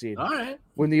in this scene. All right.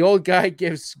 When the old guy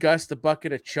gives Gus the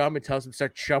bucket of chum and tells him to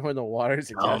start chumming the waters,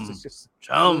 and Gus is just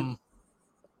chum.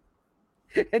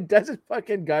 And doesn't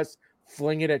fucking Gus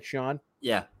fling it at Sean?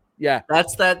 Yeah. Yeah.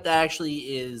 That actually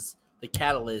is the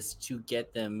catalyst to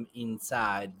get them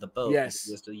inside the boat. Yes.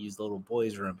 He has to use the little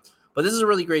boys' room. But this is a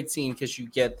really great scene because you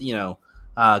get,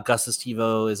 Gus's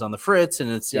TiVo is on the fritz,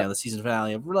 and it's the season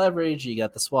finale of Leverage. You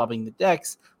got the swabbing the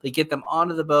decks. They get them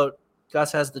onto the boat.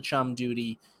 Gus has the chum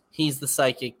duty. he's the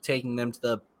psychic taking them to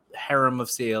the harem of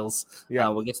seals. Yeah.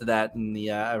 We'll get to that in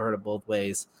the I've heard it both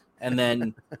ways. And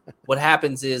then what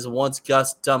happens is once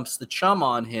Gus dumps the chum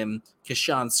on him,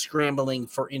 Kashan's scrambling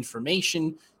for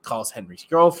information, calls Henry's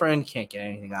girlfriend, can't get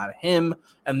anything out of him.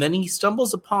 And then he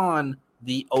stumbles upon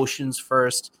the Ocean's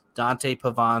First, Dante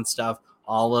Pavon stuff,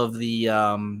 all of the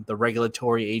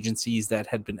regulatory agencies that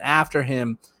had been after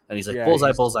him. And he's like,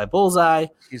 bullseye.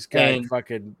 He's got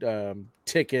fucking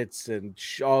tickets and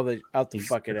all the out the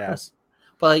fucking ass.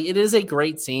 But like, it is a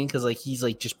great scene because like he's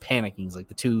like just panicking. He's like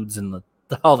the tudes and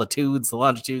all the tudes, the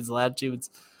longitudes, the latitudes.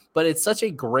 But it's such a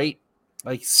great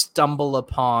like stumble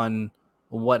upon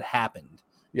what happened.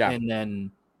 Yeah. And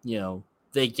then,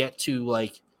 they get to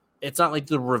like, it's not like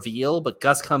the reveal, but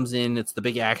Gus comes in. It's the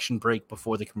big action break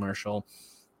before the commercial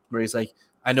where he's like,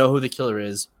 I know who the killer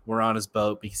is. We're on his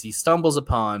boat because he stumbles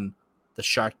upon the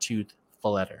shark tooth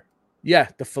filleter. Yeah,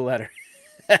 the filleter.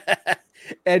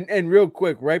 and real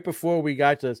quick, right before we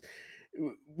got to this,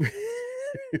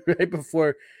 right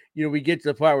before we get to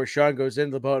the part where Sean goes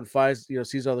into the boat and finds,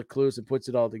 sees all the clues and puts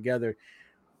it all together.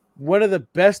 One of the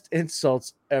best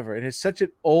insults ever. And it's such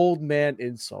an old man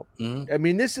insult. Mm-hmm. I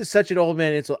mean, this is such an old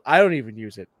man insult. I don't even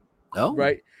use it. Oh,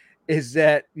 right. Is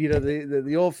that,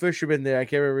 the old fisherman there? I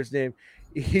can't remember his name.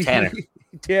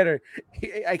 Tanner.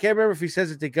 I can't remember if he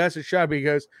says it to Gus or Sean, but he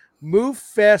goes, "Move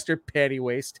faster, panty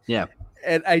waist." Yeah.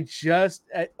 And I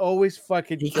always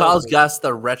fucking. He calls Gus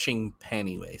the retching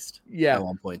panty waist. Yeah. At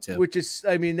one point too. Which is,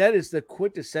 I mean, that is the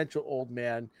quintessential old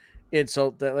man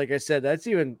insult. That, like I said, that's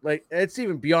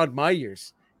even beyond my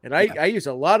years, and I use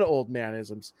a lot of old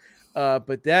manisms,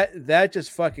 but that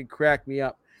just fucking cracked me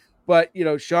up. But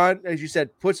Sean, as you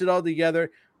said, puts it all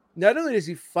together. Not only does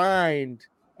he find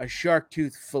a shark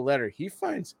tooth filleter, he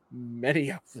finds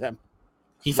many of them.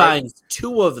 He finds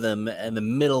two of them, and the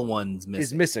middle one's missing.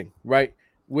 Is missing, right?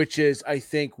 Which is, I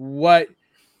think, what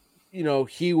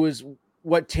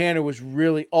what Tanner was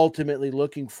really ultimately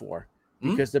looking for,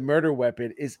 because the murder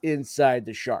weapon is inside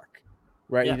the shark,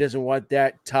 right? Yeah. He doesn't want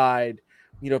that tied,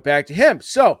 back to him.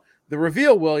 So the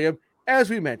reveal, William,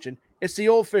 as we mentioned, it's the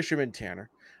old fisherman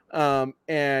Tanner,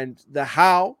 and the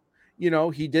how,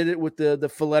 he did it with the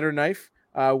filleter knife,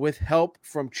 with help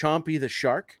from Chompy the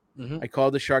shark. Mm-hmm. I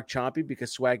call the shark Chompy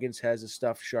because Swaggins has a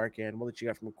stuffed shark animal that you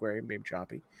got from aquarium named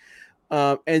Chompy.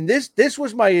 And this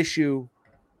was my issue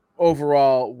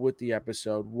overall with the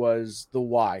episode, was the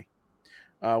why,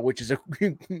 which is a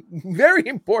very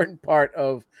important part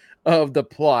of the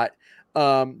plot.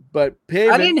 But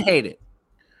I didn't hate it.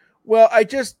 Well,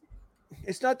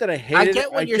 it's not that I hated it. I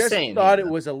get what you're saying. I thought it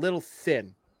was a little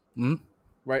thin. Mm-hmm.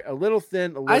 Right, a little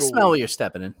thin. I smell what you're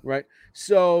stepping in. Right,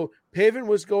 so Paven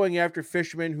was going after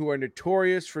fishermen who are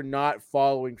notorious for not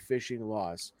following fishing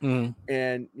laws,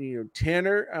 and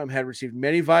Tanner had received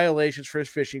many violations for his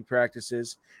fishing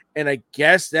practices, and I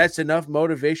guess that's enough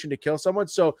motivation to kill someone.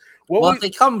 So, if they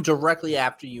come directly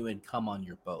after you and come on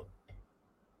your boat,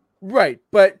 right?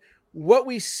 But what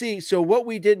we see, so what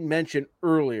we didn't mention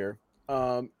earlier.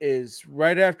 Is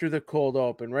right after the cold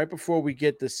open, right before we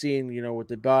get the scene, with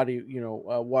the body,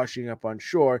 washing up on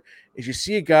shore, is you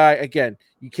see a guy, again,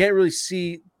 you can't really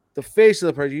see the face of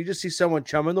the person. You just see someone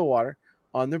chumming the water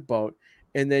on their boat.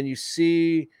 And then you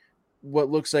see what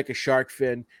looks like a shark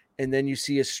fin. And then you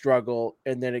see a struggle.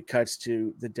 And then it cuts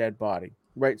to the dead body,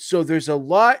 right? So there's a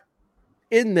lot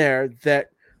in there that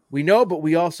we know, but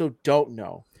we also don't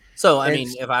know. So, I mean,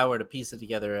 if I were to piece it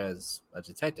together as a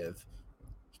detective,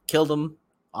 killed him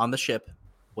on the ship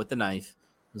with the knife.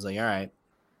 He was like, all right,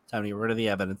 time to get rid of the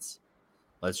evidence.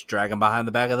 Let's drag him behind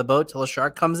the back of the boat till a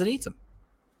shark comes and eats him.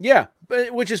 Yeah,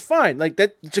 but which is fine. Like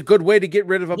it's a good way to get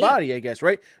rid of a body, I guess,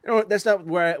 right? That's not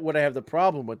what I have the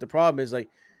problem with. The problem is like,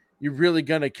 you're really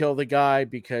gonna kill the guy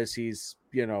because he's,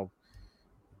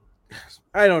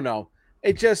 I don't know.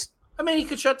 It just, I mean, he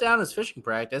could shut down his fishing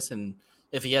practice, and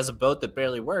if he has a boat that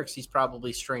barely works, he's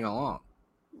probably stringing along.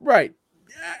 Right.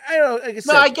 I don't know. Like I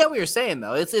said, I get what you're saying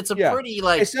though. It's a pretty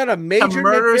like, it's not a major to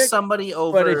murder nitpick, somebody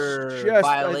over just,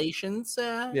 violations.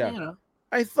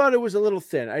 I thought it was a little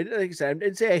thin. Like I said, I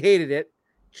didn't say I hated it.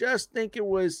 Just think it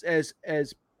was as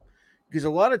because a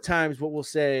lot of times what we'll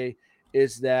say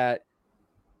is that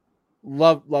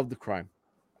love the crime.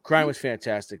 Crime was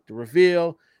fantastic. The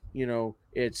reveal,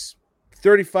 it's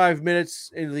 35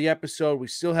 minutes into the episode. We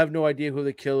still have no idea who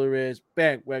the killer is.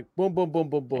 Bang, bang, boom, boom, boom,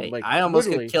 boom, boom. Hey, like I almost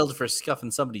got killed for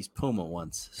scuffing somebody's puma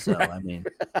once. So I mean,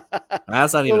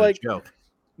 that's not even a joke.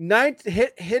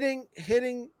 Hitting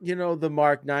the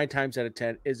mark 9 times out of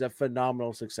 10 is a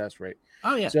phenomenal success rate.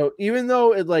 Oh yeah. So even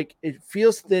though it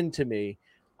feels thin to me,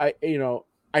 I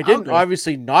didn't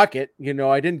obviously knock it.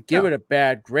 I didn't give it a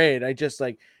bad grade. I just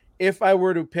if I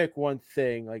were to pick one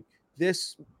thing, like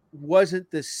this wasn't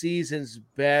the season's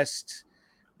best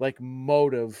like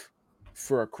motive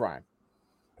for a crime.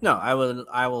 No,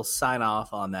 I will sign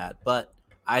off on that, but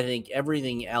I think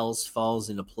everything else falls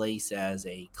into place as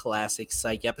a classic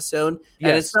Psych episode. Yes.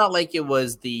 And it's not like it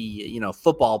was the,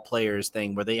 football players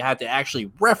thing where they had to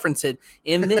actually reference it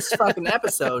in this fucking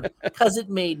episode because it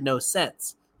made no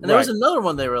sense. And there was another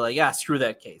one they were like, screw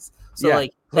that case. So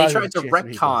like they tried to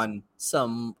retcon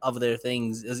some of their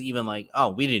things as even like, oh,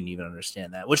 we didn't even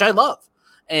understand that, which I love.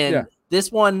 And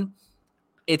this one,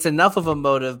 it's enough of a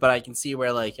motive, but I can see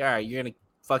where like, all right, you're going to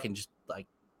fucking just like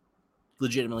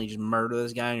legitimately just murder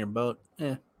this guy on your boat.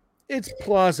 It's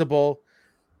plausible,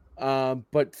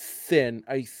 but thin.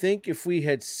 I think if we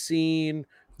had seen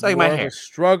like more my of hair. a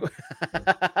struggle,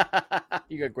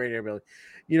 you got great hair, Billy.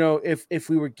 If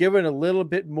we were given a little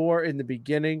bit more in the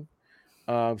beginning,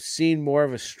 seen more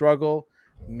of a struggle,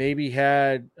 maybe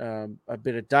had a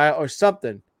bit of dial or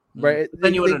something, right?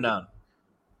 Then you would have known.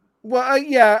 Well,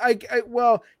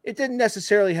 well, it didn't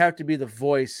necessarily have to be the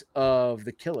voice of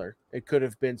the killer. It could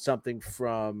have been something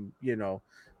from,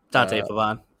 Dante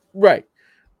Pavon. Right.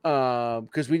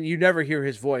 Because you never hear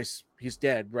his voice. He's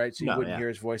dead, right? So you wouldn't hear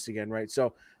his voice again, right?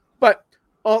 So, but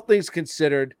all things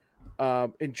considered,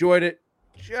 enjoyed it.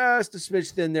 Just a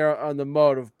smidge thin there on the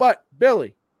motive. But,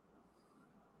 Billy,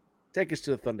 take us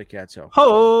to the Thundercats Hill.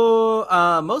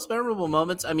 Most memorable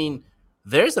moments. I mean,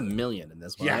 there's a million in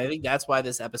this one. Yeah. I think that's why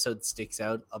this episode sticks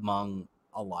out among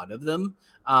a lot of them.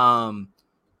 Now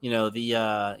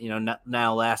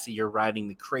Lassie, you're riding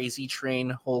the crazy train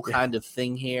whole kind of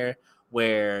thing here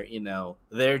where,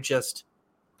 they're just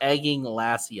egging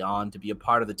Lassie on to be a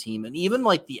part of the team. And even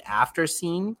like the after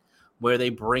scene where they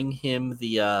bring him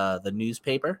the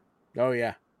newspaper. Oh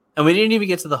yeah. And we didn't even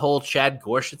get to the whole Chad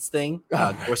Gorsuch thing,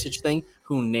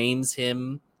 who names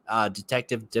him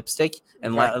Detective Dipstick,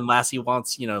 and Lassie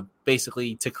wants,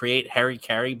 basically to create Harry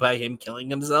Carey by him killing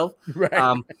himself.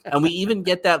 Right. And we even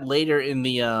get that later in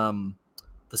the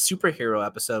superhero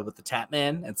episode with the Tap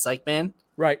Man and Psych Man,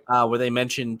 right? Where they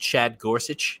mention Chad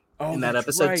Gorsuch in that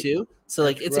episode too. So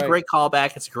like, it's a great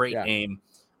callback. It's a great name.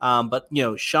 But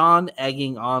Sean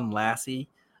egging on Lassie.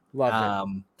 Love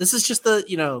it. This is just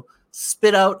the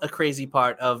spit out a crazy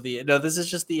part of the. No, this is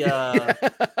just the.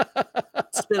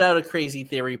 Spit out a crazy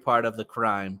theory part of the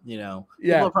crime. People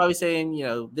are probably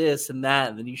saying this and that,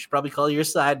 and then you should probably call your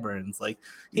sideburns. Like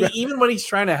even when he's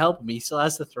trying to help him, he still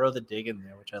has to throw the dig in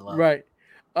there, which I love. Right.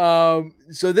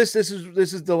 So this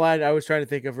is the line I was trying to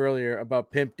think of earlier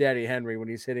about Pimp Daddy Henry when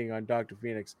he's hitting on Dr.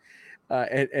 Phoenix,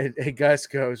 and Gus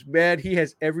goes, "Man, he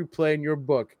has every play in your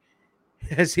book.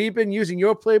 Has he been using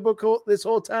your playbook this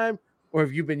whole time, or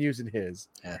have you been using his?"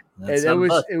 Yeah, and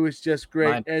it was just great.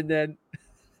 Mine. And then.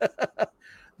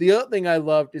 The other thing I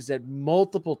loved is that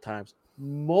multiple times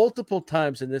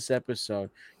in this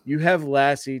episode, you have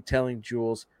Lassie telling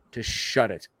Jules to shut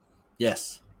it.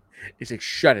 Yes. He's like,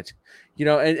 shut it.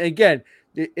 And again,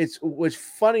 it's what's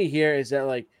funny here is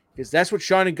that because that's what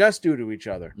Sean and Gus do to each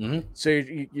other. Mm-hmm. So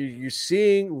you're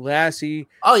seeing Lassie.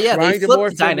 Oh yeah, trying they to morph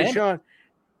the dynamic. Sean,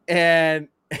 and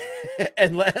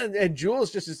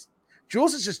Jules is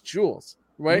just Jules,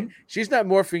 right? Mm-hmm. She's not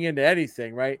morphing into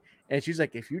anything, right? And she's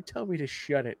like, if you tell me to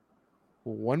shut it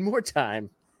one more time,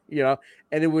 and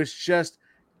it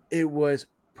was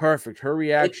perfect. Her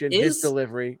reaction, his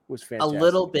delivery was fantastic. A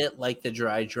little bit like the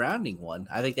dry drowning one.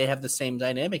 I think they have the same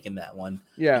dynamic in that one.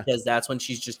 Yeah. Because that's when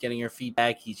she's just getting her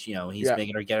feedback. He's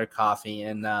making her get her coffee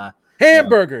and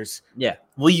hamburgers. Yeah.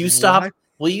 Will you stop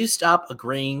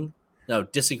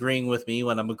disagreeing with me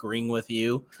when I'm agreeing with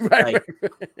you. Right.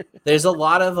 There's a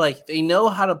lot of they know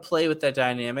how to play with their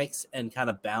dynamics and kind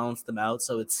of balance them out.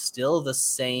 So it's still the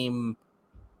same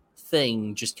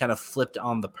thing, just kind of flipped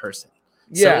on the person.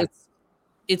 Yeah. So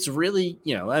it's really,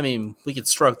 we could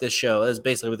stroke this show. That's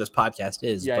basically what this podcast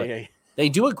is. Yeah. They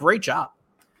do a great job.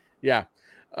 Yeah.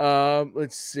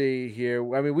 Let's see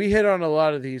here. I mean, we hit on a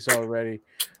lot of these already.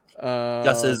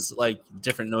 Gus's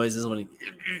different noises when he.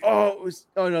 I was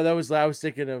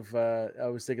thinking of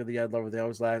the Ed Lover thing.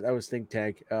 I was Think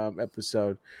Tank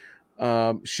episode.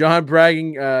 Sean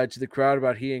bragging to the crowd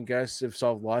about he and Gus have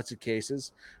solved lots of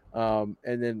cases. And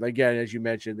then again, as you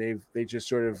mentioned, they just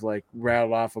sort of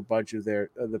rattled off a bunch of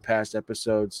the past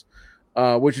episodes,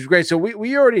 which is great. So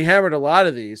we already hammered a lot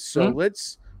of these. So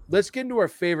let's get into our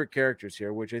favorite characters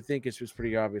here, which I think is just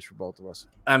pretty obvious for both of us.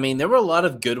 I mean, there were a lot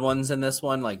of good ones in this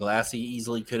one. Like Lassie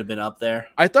easily could have been up there.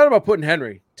 I thought about putting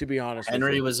Henry, to be honest.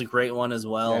 Henry was a great one as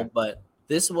well, but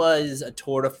this was a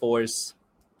tour de force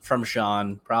from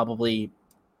Sean. Probably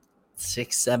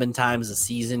 6-7 times a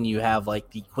season you have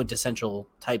the quintessential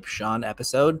type Sean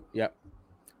episode. Yep.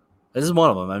 This is one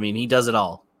of them. I mean, he does it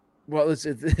all. Well, this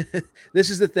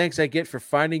is the thanks I get for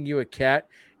finding you a cat.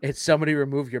 And somebody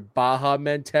remove your Baha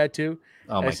Men tattoo.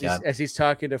 Oh my god! As he's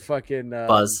talking to fucking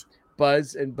Buzz,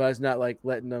 and Buzz not like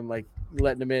letting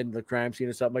him in the crime scene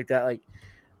or something like that. Like,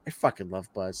 I fucking love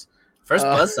Buzz. First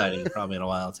Buzz sighting probably in a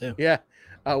while too. Yeah.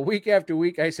 Week after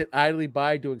week, I sit idly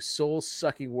by doing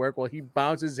soul-sucking work while he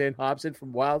bounces in, hops in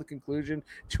from wild conclusion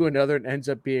to another, and ends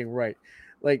up being right.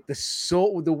 Like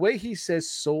the way he says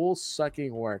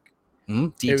soul-sucking work.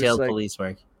 Detailed police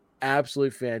work.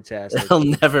 Absolutely fantastic. It'll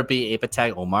never be ape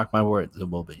attack. Oh, mark my words, it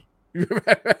will be.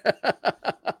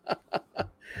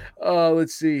 Oh,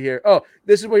 let's see here. Oh,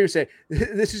 this is what you're saying.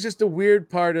 This is just a weird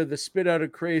part of the spit out a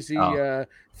crazy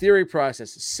theory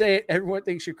process. Say it. Everyone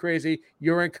thinks you're crazy.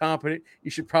 You're incompetent. You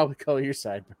should probably color your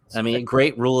sideburns. I mean,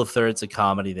 great rule of thirds of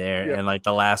comedy there. Yep. And like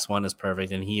the last one is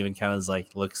perfect. And he even kind of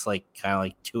looks like kind of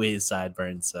like two of his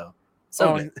sideburns.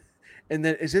 So good. And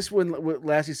then is this when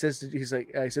Lassie says he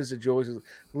says to Joel, he says,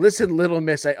 "Listen, little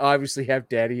miss, I obviously have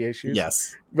daddy issues."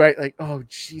 Yes. Right. Like, oh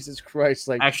Jesus Christ.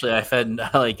 Like, actually, I fed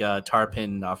like a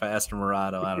tarpon off of Esther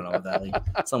Morado. I don't know what that, like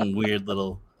some weird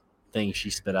little thing she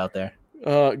spit out there.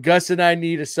 Gus and I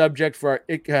need a subject for our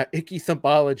icky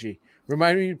thumpology.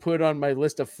 Remind me to put on my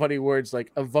list of funny words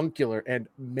like avuncular and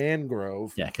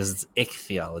mangrove. Yeah, because it's ick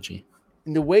theology.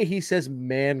 And the way he says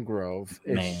mangrove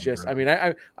is just, I mean,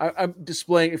 I'm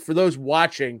displaying for those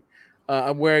watching.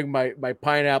 I'm wearing my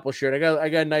pineapple shirt. I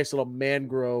got a nice little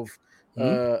mangrove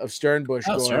of Sternbush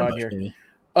going on here. Maybe.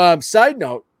 Side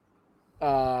note,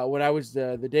 when I was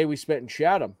the day we spent in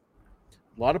Chatham,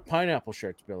 a lot of pineapple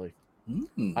shirts, Billy.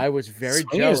 I was very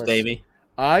jealous, baby.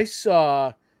 I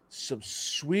saw some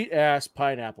sweet ass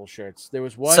pineapple shirts. There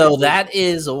was one. So that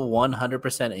is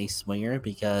 100% a swinger,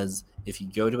 because if you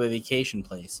go to a vacation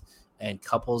place and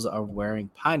couples are wearing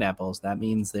pineapples, that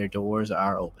means their doors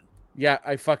are open. Yeah,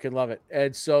 I fucking love it.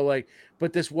 And so like,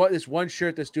 but this one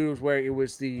shirt this dude was wearing, it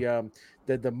was the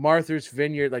Martha's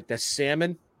Vineyard, like the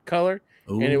salmon color.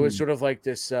 Ooh. And it was sort of like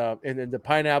this, and then the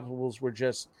pineapples were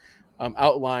just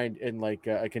outlined in like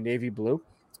a navy blue.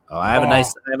 Oh, I have a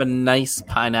nice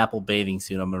pineapple bathing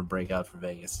suit I'm going to break out for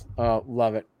Vegas. Oh,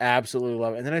 love it. Absolutely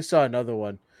love it. And then I saw another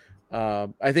one.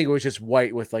 I think it was just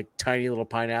white with like tiny little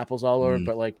pineapples all over,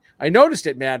 but like I noticed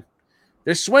it, man.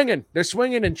 They're swinging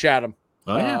in Chatham.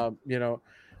 Oh, yeah.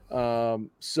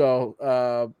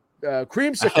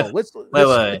 Creamsicle.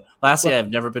 Wait. Lastly, I've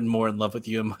never been more in love with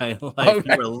you in my life.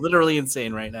 Okay. You are literally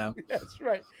insane right now. That's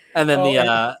right. And then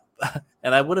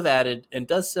and I would have added, and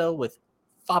does so with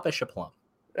foppish aplomb.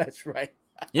 That's right.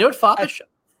 You know what foppish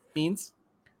means?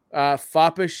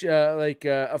 Foppish, like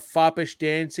a foppish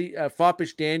dandy.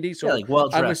 So yeah, like well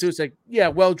dressed. I'm assuming it's like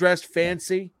well dressed,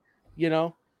 fancy. You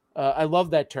know, I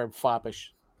love that term,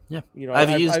 foppish. Yeah, you know,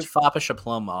 I've used foppish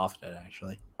aplomb often.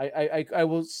 Actually, I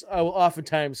will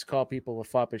oftentimes call people a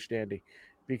foppish dandy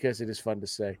because it is fun to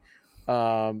say.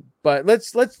 But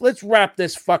let's wrap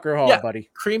this fucker home, buddy.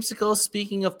 Creamsicle.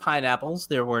 Speaking of pineapples,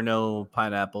 there were no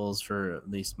pineapples for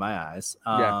at least my eyes.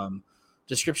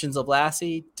 Descriptions of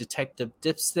Lassie, Detective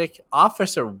Dipstick,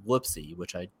 Officer Whoopsie,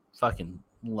 which I fucking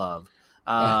love.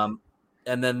 And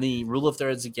then the rule of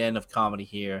thirds again of comedy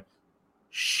here: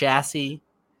 Chassis,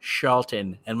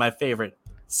 Charlton, and my favorite,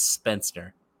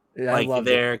 Spencer. Yeah, like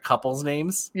their couples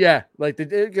names. Yeah, like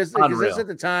because this at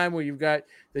the time where you've got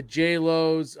the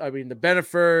J-Los, I mean the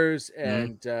Benefers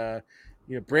and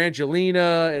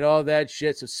Brangelina and all that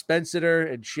shit. So Spencer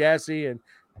and Chassis and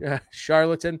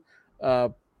Charlatan,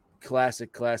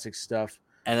 classic stuff.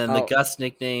 And then the Gus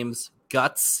nicknames,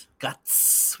 Guts.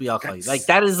 We all call you like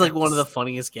that is like one of the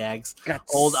funniest gags.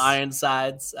 Guts. Old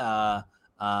Ironsides.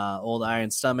 Old Iron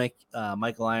Stomach,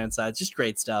 Michael Ironsides, just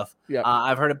great stuff. Yeah,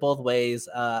 I've heard it both ways.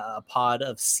 A pod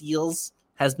of seals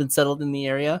has been settled in the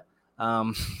area.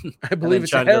 I believe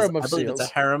it's a harem of seals. I believe it's a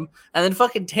harem. And then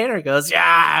fucking Tanner goes,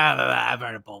 yeah, I've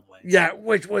heard it both ways. Yeah,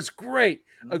 which was great.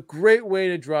 A great way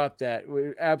to drop that.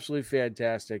 Absolutely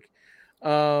fantastic.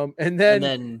 And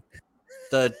then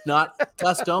the not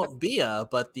Gus don't be a,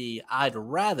 but the I'd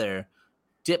rather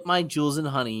dip my jewels in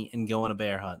honey and go on a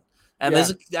bear hunt. And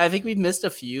I think we've missed a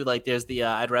few. Like there's the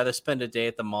I'd rather spend a day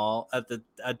at the mall with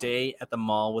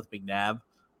McNabb.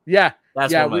 Yeah,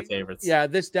 that's one of my favorites. Yeah,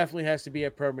 this definitely has to be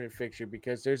a permanent fixture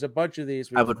because there's a bunch of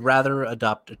these. I would rather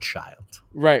adopt a child.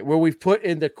 Right, where we've put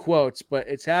in the quotes, but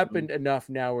it's happened enough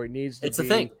now where it needs to be a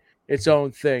thing. Its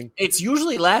own thing. It's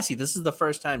usually Lassie. This is the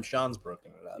first time Sean's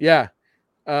broken it up. Yeah,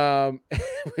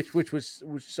 which was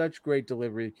such great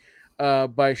delivery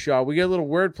by Shaw. We get a little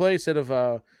wordplay instead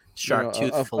of shark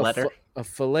tooth filletter. A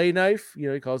fillet knife,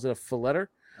 he calls it a filletter.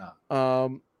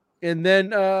 Oh. And then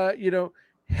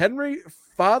Henry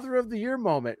Father of the Year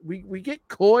moment. We get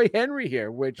Coy Henry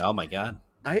here, which Oh my god.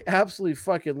 I absolutely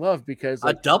fucking love because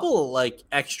A double like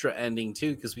extra ending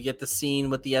too, because we get the scene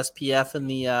with the SPF in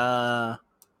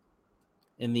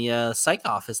the psych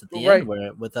office at the end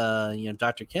where with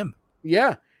Dr. Kim.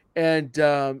 Yeah. And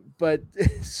but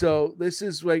so this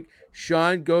is like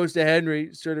Sean goes to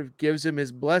Henry, sort of gives him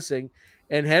his blessing,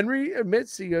 and Henry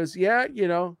admits, he goes, yeah,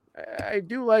 I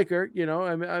do like her,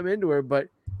 I'm into her, but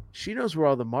she knows where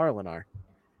all the Marlin are.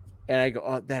 And I go,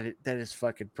 oh, that is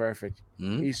fucking perfect.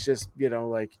 Mm-hmm. He's just,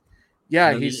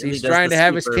 he's trying to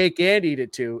have his cake and eat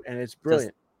it too, and it's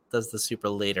brilliant. Does the super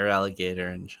later alligator,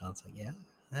 and Sean's like, yeah.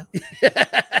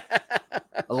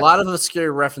 A lot of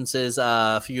obscure references,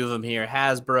 a few of them here.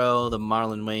 Hasbro, the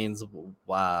Marlon Wayans,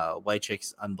 wow, White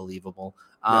Chicks, unbelievable.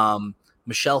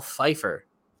 Michelle Pfeiffer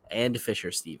and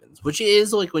Fisher Stevens, which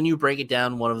is, like, when you break it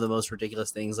down, one of the most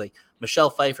ridiculous things. Like, Michelle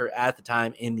Pfeiffer at the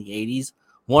time in the 80s,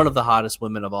 one of the hottest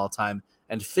women of all time.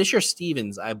 And Fisher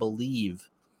Stevens, I believe,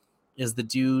 is the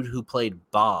dude who played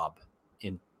Bob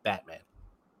in Batman.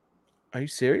 Are you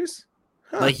serious?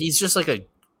 Huh. Like, he's just like a...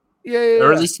 Yeah.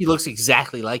 Or at least he looks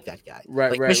exactly like that guy.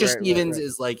 Right, like Fisher Stevens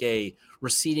is like a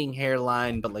receding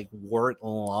hairline, but like wart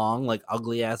long, like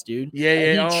ugly ass dude.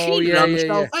 Yeah. He cheated on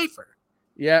Michelle Pfeiffer.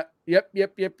 Yeah. Yep.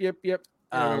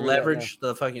 Leverage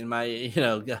the fucking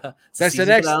that's the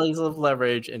next finales of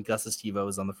Leverage, and Gus Estevo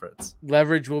is on the Fritz.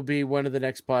 Leverage will be one of the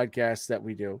next podcasts that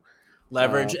we do.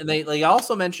 Leverage, and they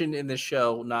also mentioned in this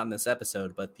show, not in this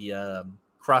episode, but the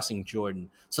Crossing Jordan.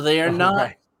 So they are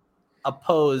not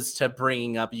opposed to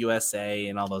bringing up USA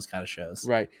and all those kind of shows.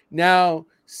 Right. Now,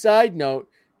 side note,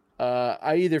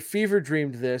 I either fever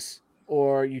dreamed this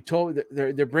or you told me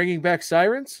that they're bringing back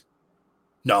Sirens.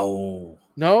 No,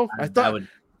 I thought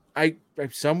I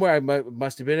somewhere I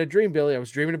must have been a dream, Billy. I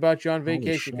was dreaming about you on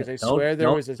vacation because I swear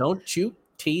there was a... Don't you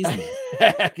tease me?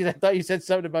 Because I thought you said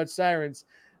something about Sirens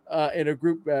in a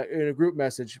group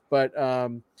message, but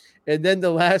and then the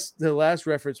last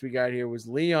reference we got here was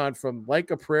Leon from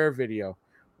Like a Prayer video,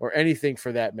 or anything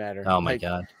for that matter. Oh my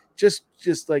god! Just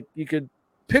like you could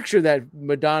picture that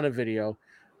Madonna video,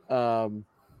 and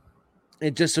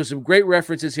just so some great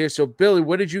references here. So Billy,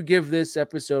 what did you give this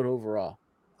episode overall?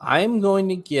 I'm going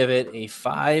to give it a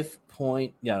 7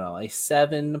 point.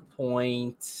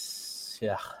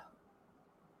 Yeah,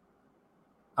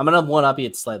 I'm gonna one up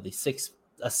it slightly.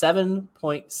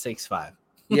 7.65.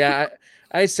 Yeah,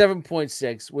 I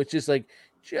 7.6, which is like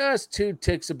just 2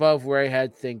 ticks above where I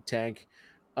had Think Tank.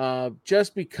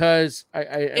 Just because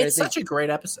it's such a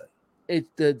great episode.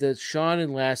 The Sean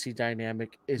and Lassie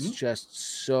dynamic is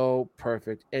just so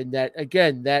perfect, and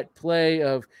that play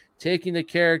of taking the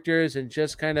characters and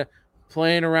just kind of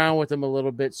playing around with them a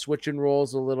little bit, switching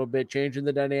roles a little bit, changing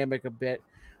the dynamic a bit.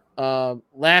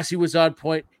 Lassie was on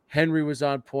point. Henry was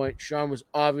on point. Sean was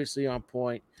obviously on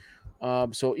point.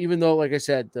 So even though, like I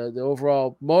said, the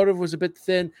overall motive was a bit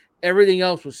thin, everything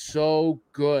else was so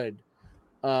good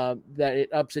that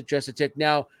it ups it just a tick.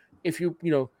 Now, if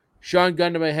Sean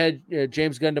gun to my head,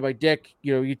 James gun to my dick,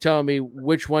 you telling me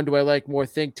which one do I like more,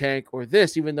 Think Tank or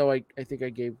this, even though I think I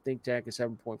gave Think Tank a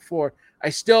 7.4. I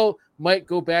still might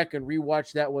go back and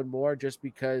rewatch that one more just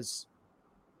because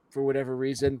for whatever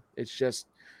reason, it's just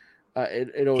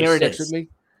it always sticks with me.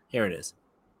 Here it is.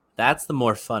 That's the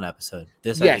more fun episode.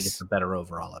 I think it's a better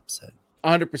overall episode.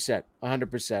 100%.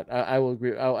 I will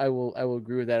agree. I will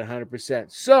agree with that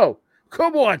 100%. So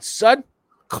come on, son.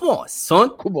 Come on, son.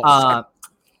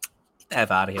 Get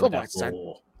that out of here. Come on,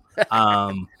 son.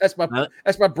 That's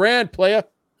my brand, player.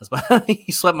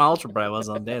 You swept my ultra bright. I was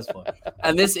on the dance floor.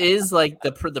 And this is like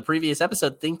the previous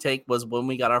episode. Think Tank was when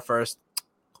we got our first.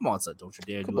 Come on, son. Don't you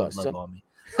dare do a love on me.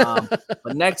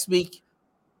 But next week,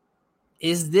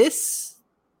 is this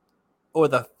or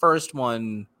the first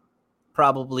one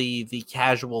probably the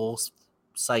casual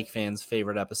Psych fans'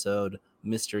 favorite episode,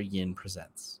 Mr. Yin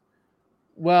Presents?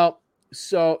 Well,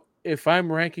 so if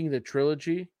I'm ranking the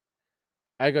trilogy,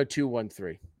 I go 2, 1,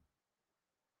 3.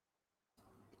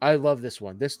 I love this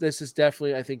one. This is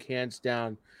definitely, I think, hands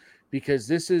down, because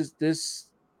this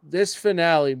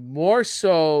finale, more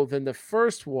so than the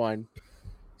first one,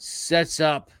 sets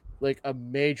up like a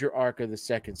major arc of the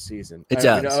second season. It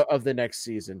does. Of the next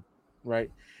season, right?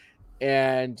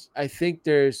 And I think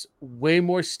there's way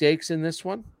more stakes in this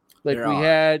one. Like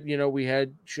we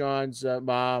had Sean's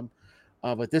mom,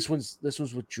 but this one's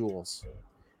with Jules.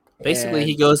 Basically,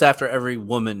 he goes after every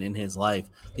woman in his life.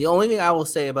 The only thing I will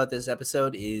say about this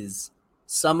episode is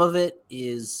some of it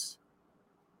is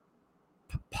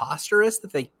preposterous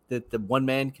that the one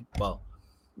man could,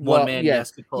 one man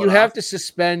could pull it off. You have to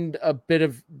suspend a bit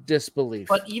of disbelief.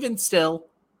 But even still,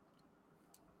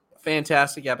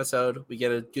 fantastic episode. We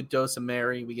get a good dose of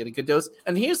Mary. We get a good dose.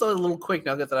 And here's a little quick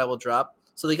nugget that I will drop.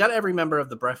 So they got every member of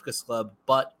the Breakfast Club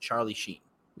but Charlie Sheen.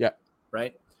 Yeah.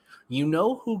 Right? You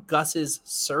know who Gus's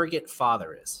surrogate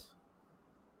father is?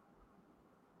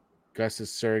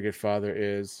 Gus's surrogate father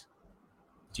is...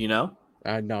 Do you know?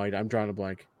 No, I'm drawing a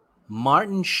blank.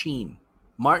 Martin Sheen.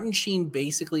 Martin Sheen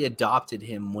basically adopted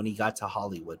him when he got to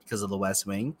Hollywood because of The West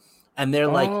Wing. And they're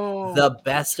like the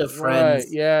best of friends.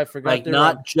 Right. Yeah, I forgot. Like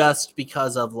not just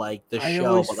because of like the I show,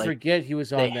 always but like forget he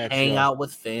was on they that hang show. out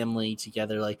with family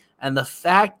together. Like, and the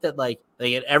fact that like they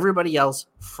get everybody else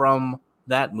from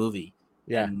that movie,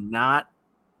 and not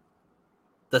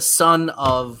the son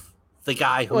of the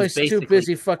guy who's he's too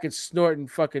busy fucking snorting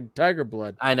fucking tiger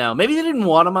blood. I know. Maybe they didn't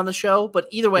want him on the show, but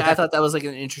either way, I thought that was like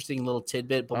an interesting little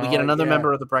tidbit. But we get another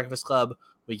member of the Breakfast Club.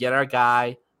 We get our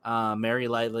guy, Mary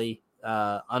Lively,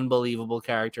 unbelievable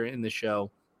character in the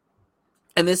show.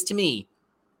 And this to me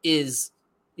is,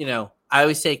 you know, I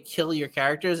always say kill your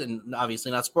characters, and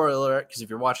obviously not spoiler alert, because if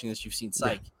you're watching this, you've seen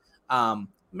Psych. Yeah.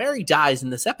 Mary dies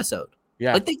in this episode.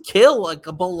 Yeah. Like they kill like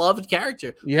a beloved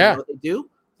character. Yeah. You know what they do?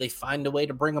 They find a way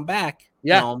to bring him back.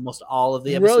 Yeah. In almost all of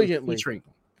the episodes.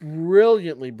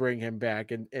 Brilliantly bring him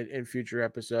back in future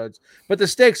episodes. But the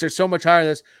stakes are so much higher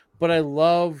than this. But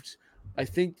I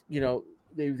think, you know,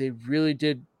 they really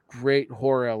did great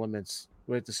horror elements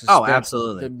with the suspense,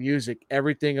 absolutely. The music,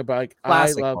 everything about like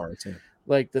classic I love horror too.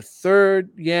 Like the third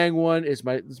Yang one is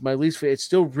my least favorite. It's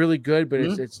still really good, but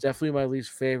it's definitely my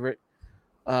least favorite.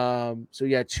 So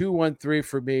yeah, 2, 1, 3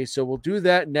 for me. So we'll do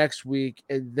that next week,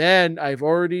 and then I've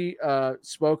already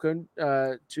spoken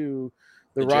to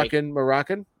the Rockin'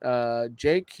 Moroccan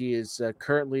Jake. He is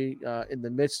currently in the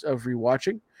midst of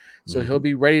rewatching, so he'll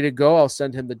be ready to go. I'll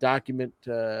send him the document,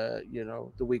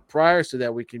 the week prior, so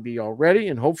that we can be all ready,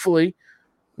 and hopefully,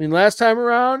 I mean, last time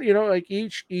around, you know, like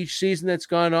each season that's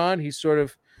gone on, he's sort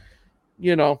of,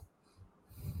 you know,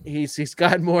 he's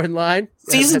gotten more in line.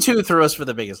 Season 2 threw us for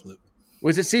the biggest loop.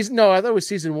 Was it season? No, I thought it was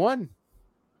season 1.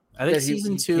 I think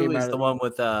season 2 is the one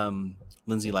with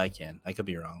Lindsay Lycan. I could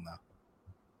be wrong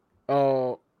though.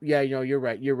 Oh yeah, you know, you're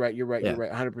right. You're right.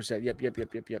 100%.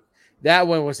 Yep. That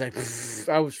one was like,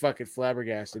 I was fucking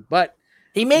flabbergasted. But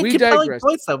he made compelling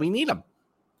points though. We need him.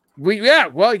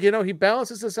 Well, you know, he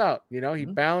balances us out.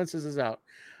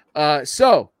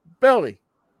 So Billy,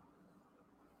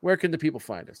 where can the people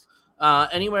find us?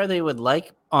 Anywhere they would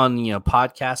like on, you know,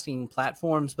 podcasting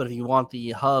platforms. But if you want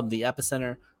the hub, the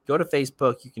epicenter, go to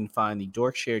Facebook. You can find the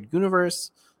Dork Shared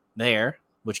Universe there,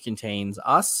 which contains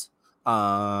us.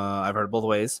 I've heard both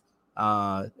ways,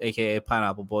 aka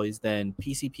Pineapple Boys. Then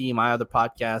PCP, my other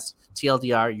podcast,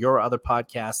 TLDR, your other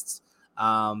podcasts,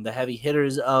 the heavy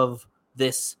hitters of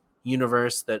this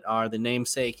universe that are the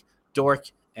namesake, Dork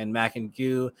and Mac and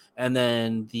Goo, and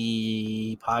then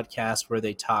the podcast where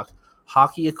they talk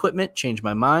hockey equipment, Change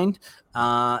My Mind.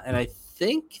 And I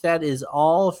think that is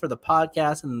all for the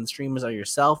podcast, and the streamers are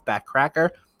yourself, Backcracker,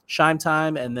 Shime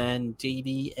Time, and then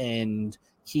JD and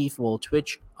Keith will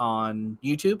Twitch on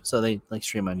YouTube, so they like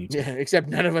stream on YouTube. Yeah, except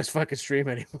none of us fucking stream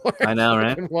anymore. I know,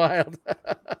 right? Wild.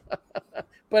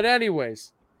 But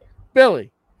anyways,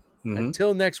 Billy,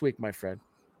 until next week, my friend.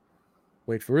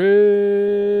 Wait for it.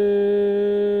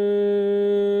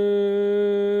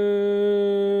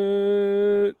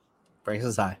 Brings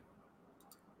us high.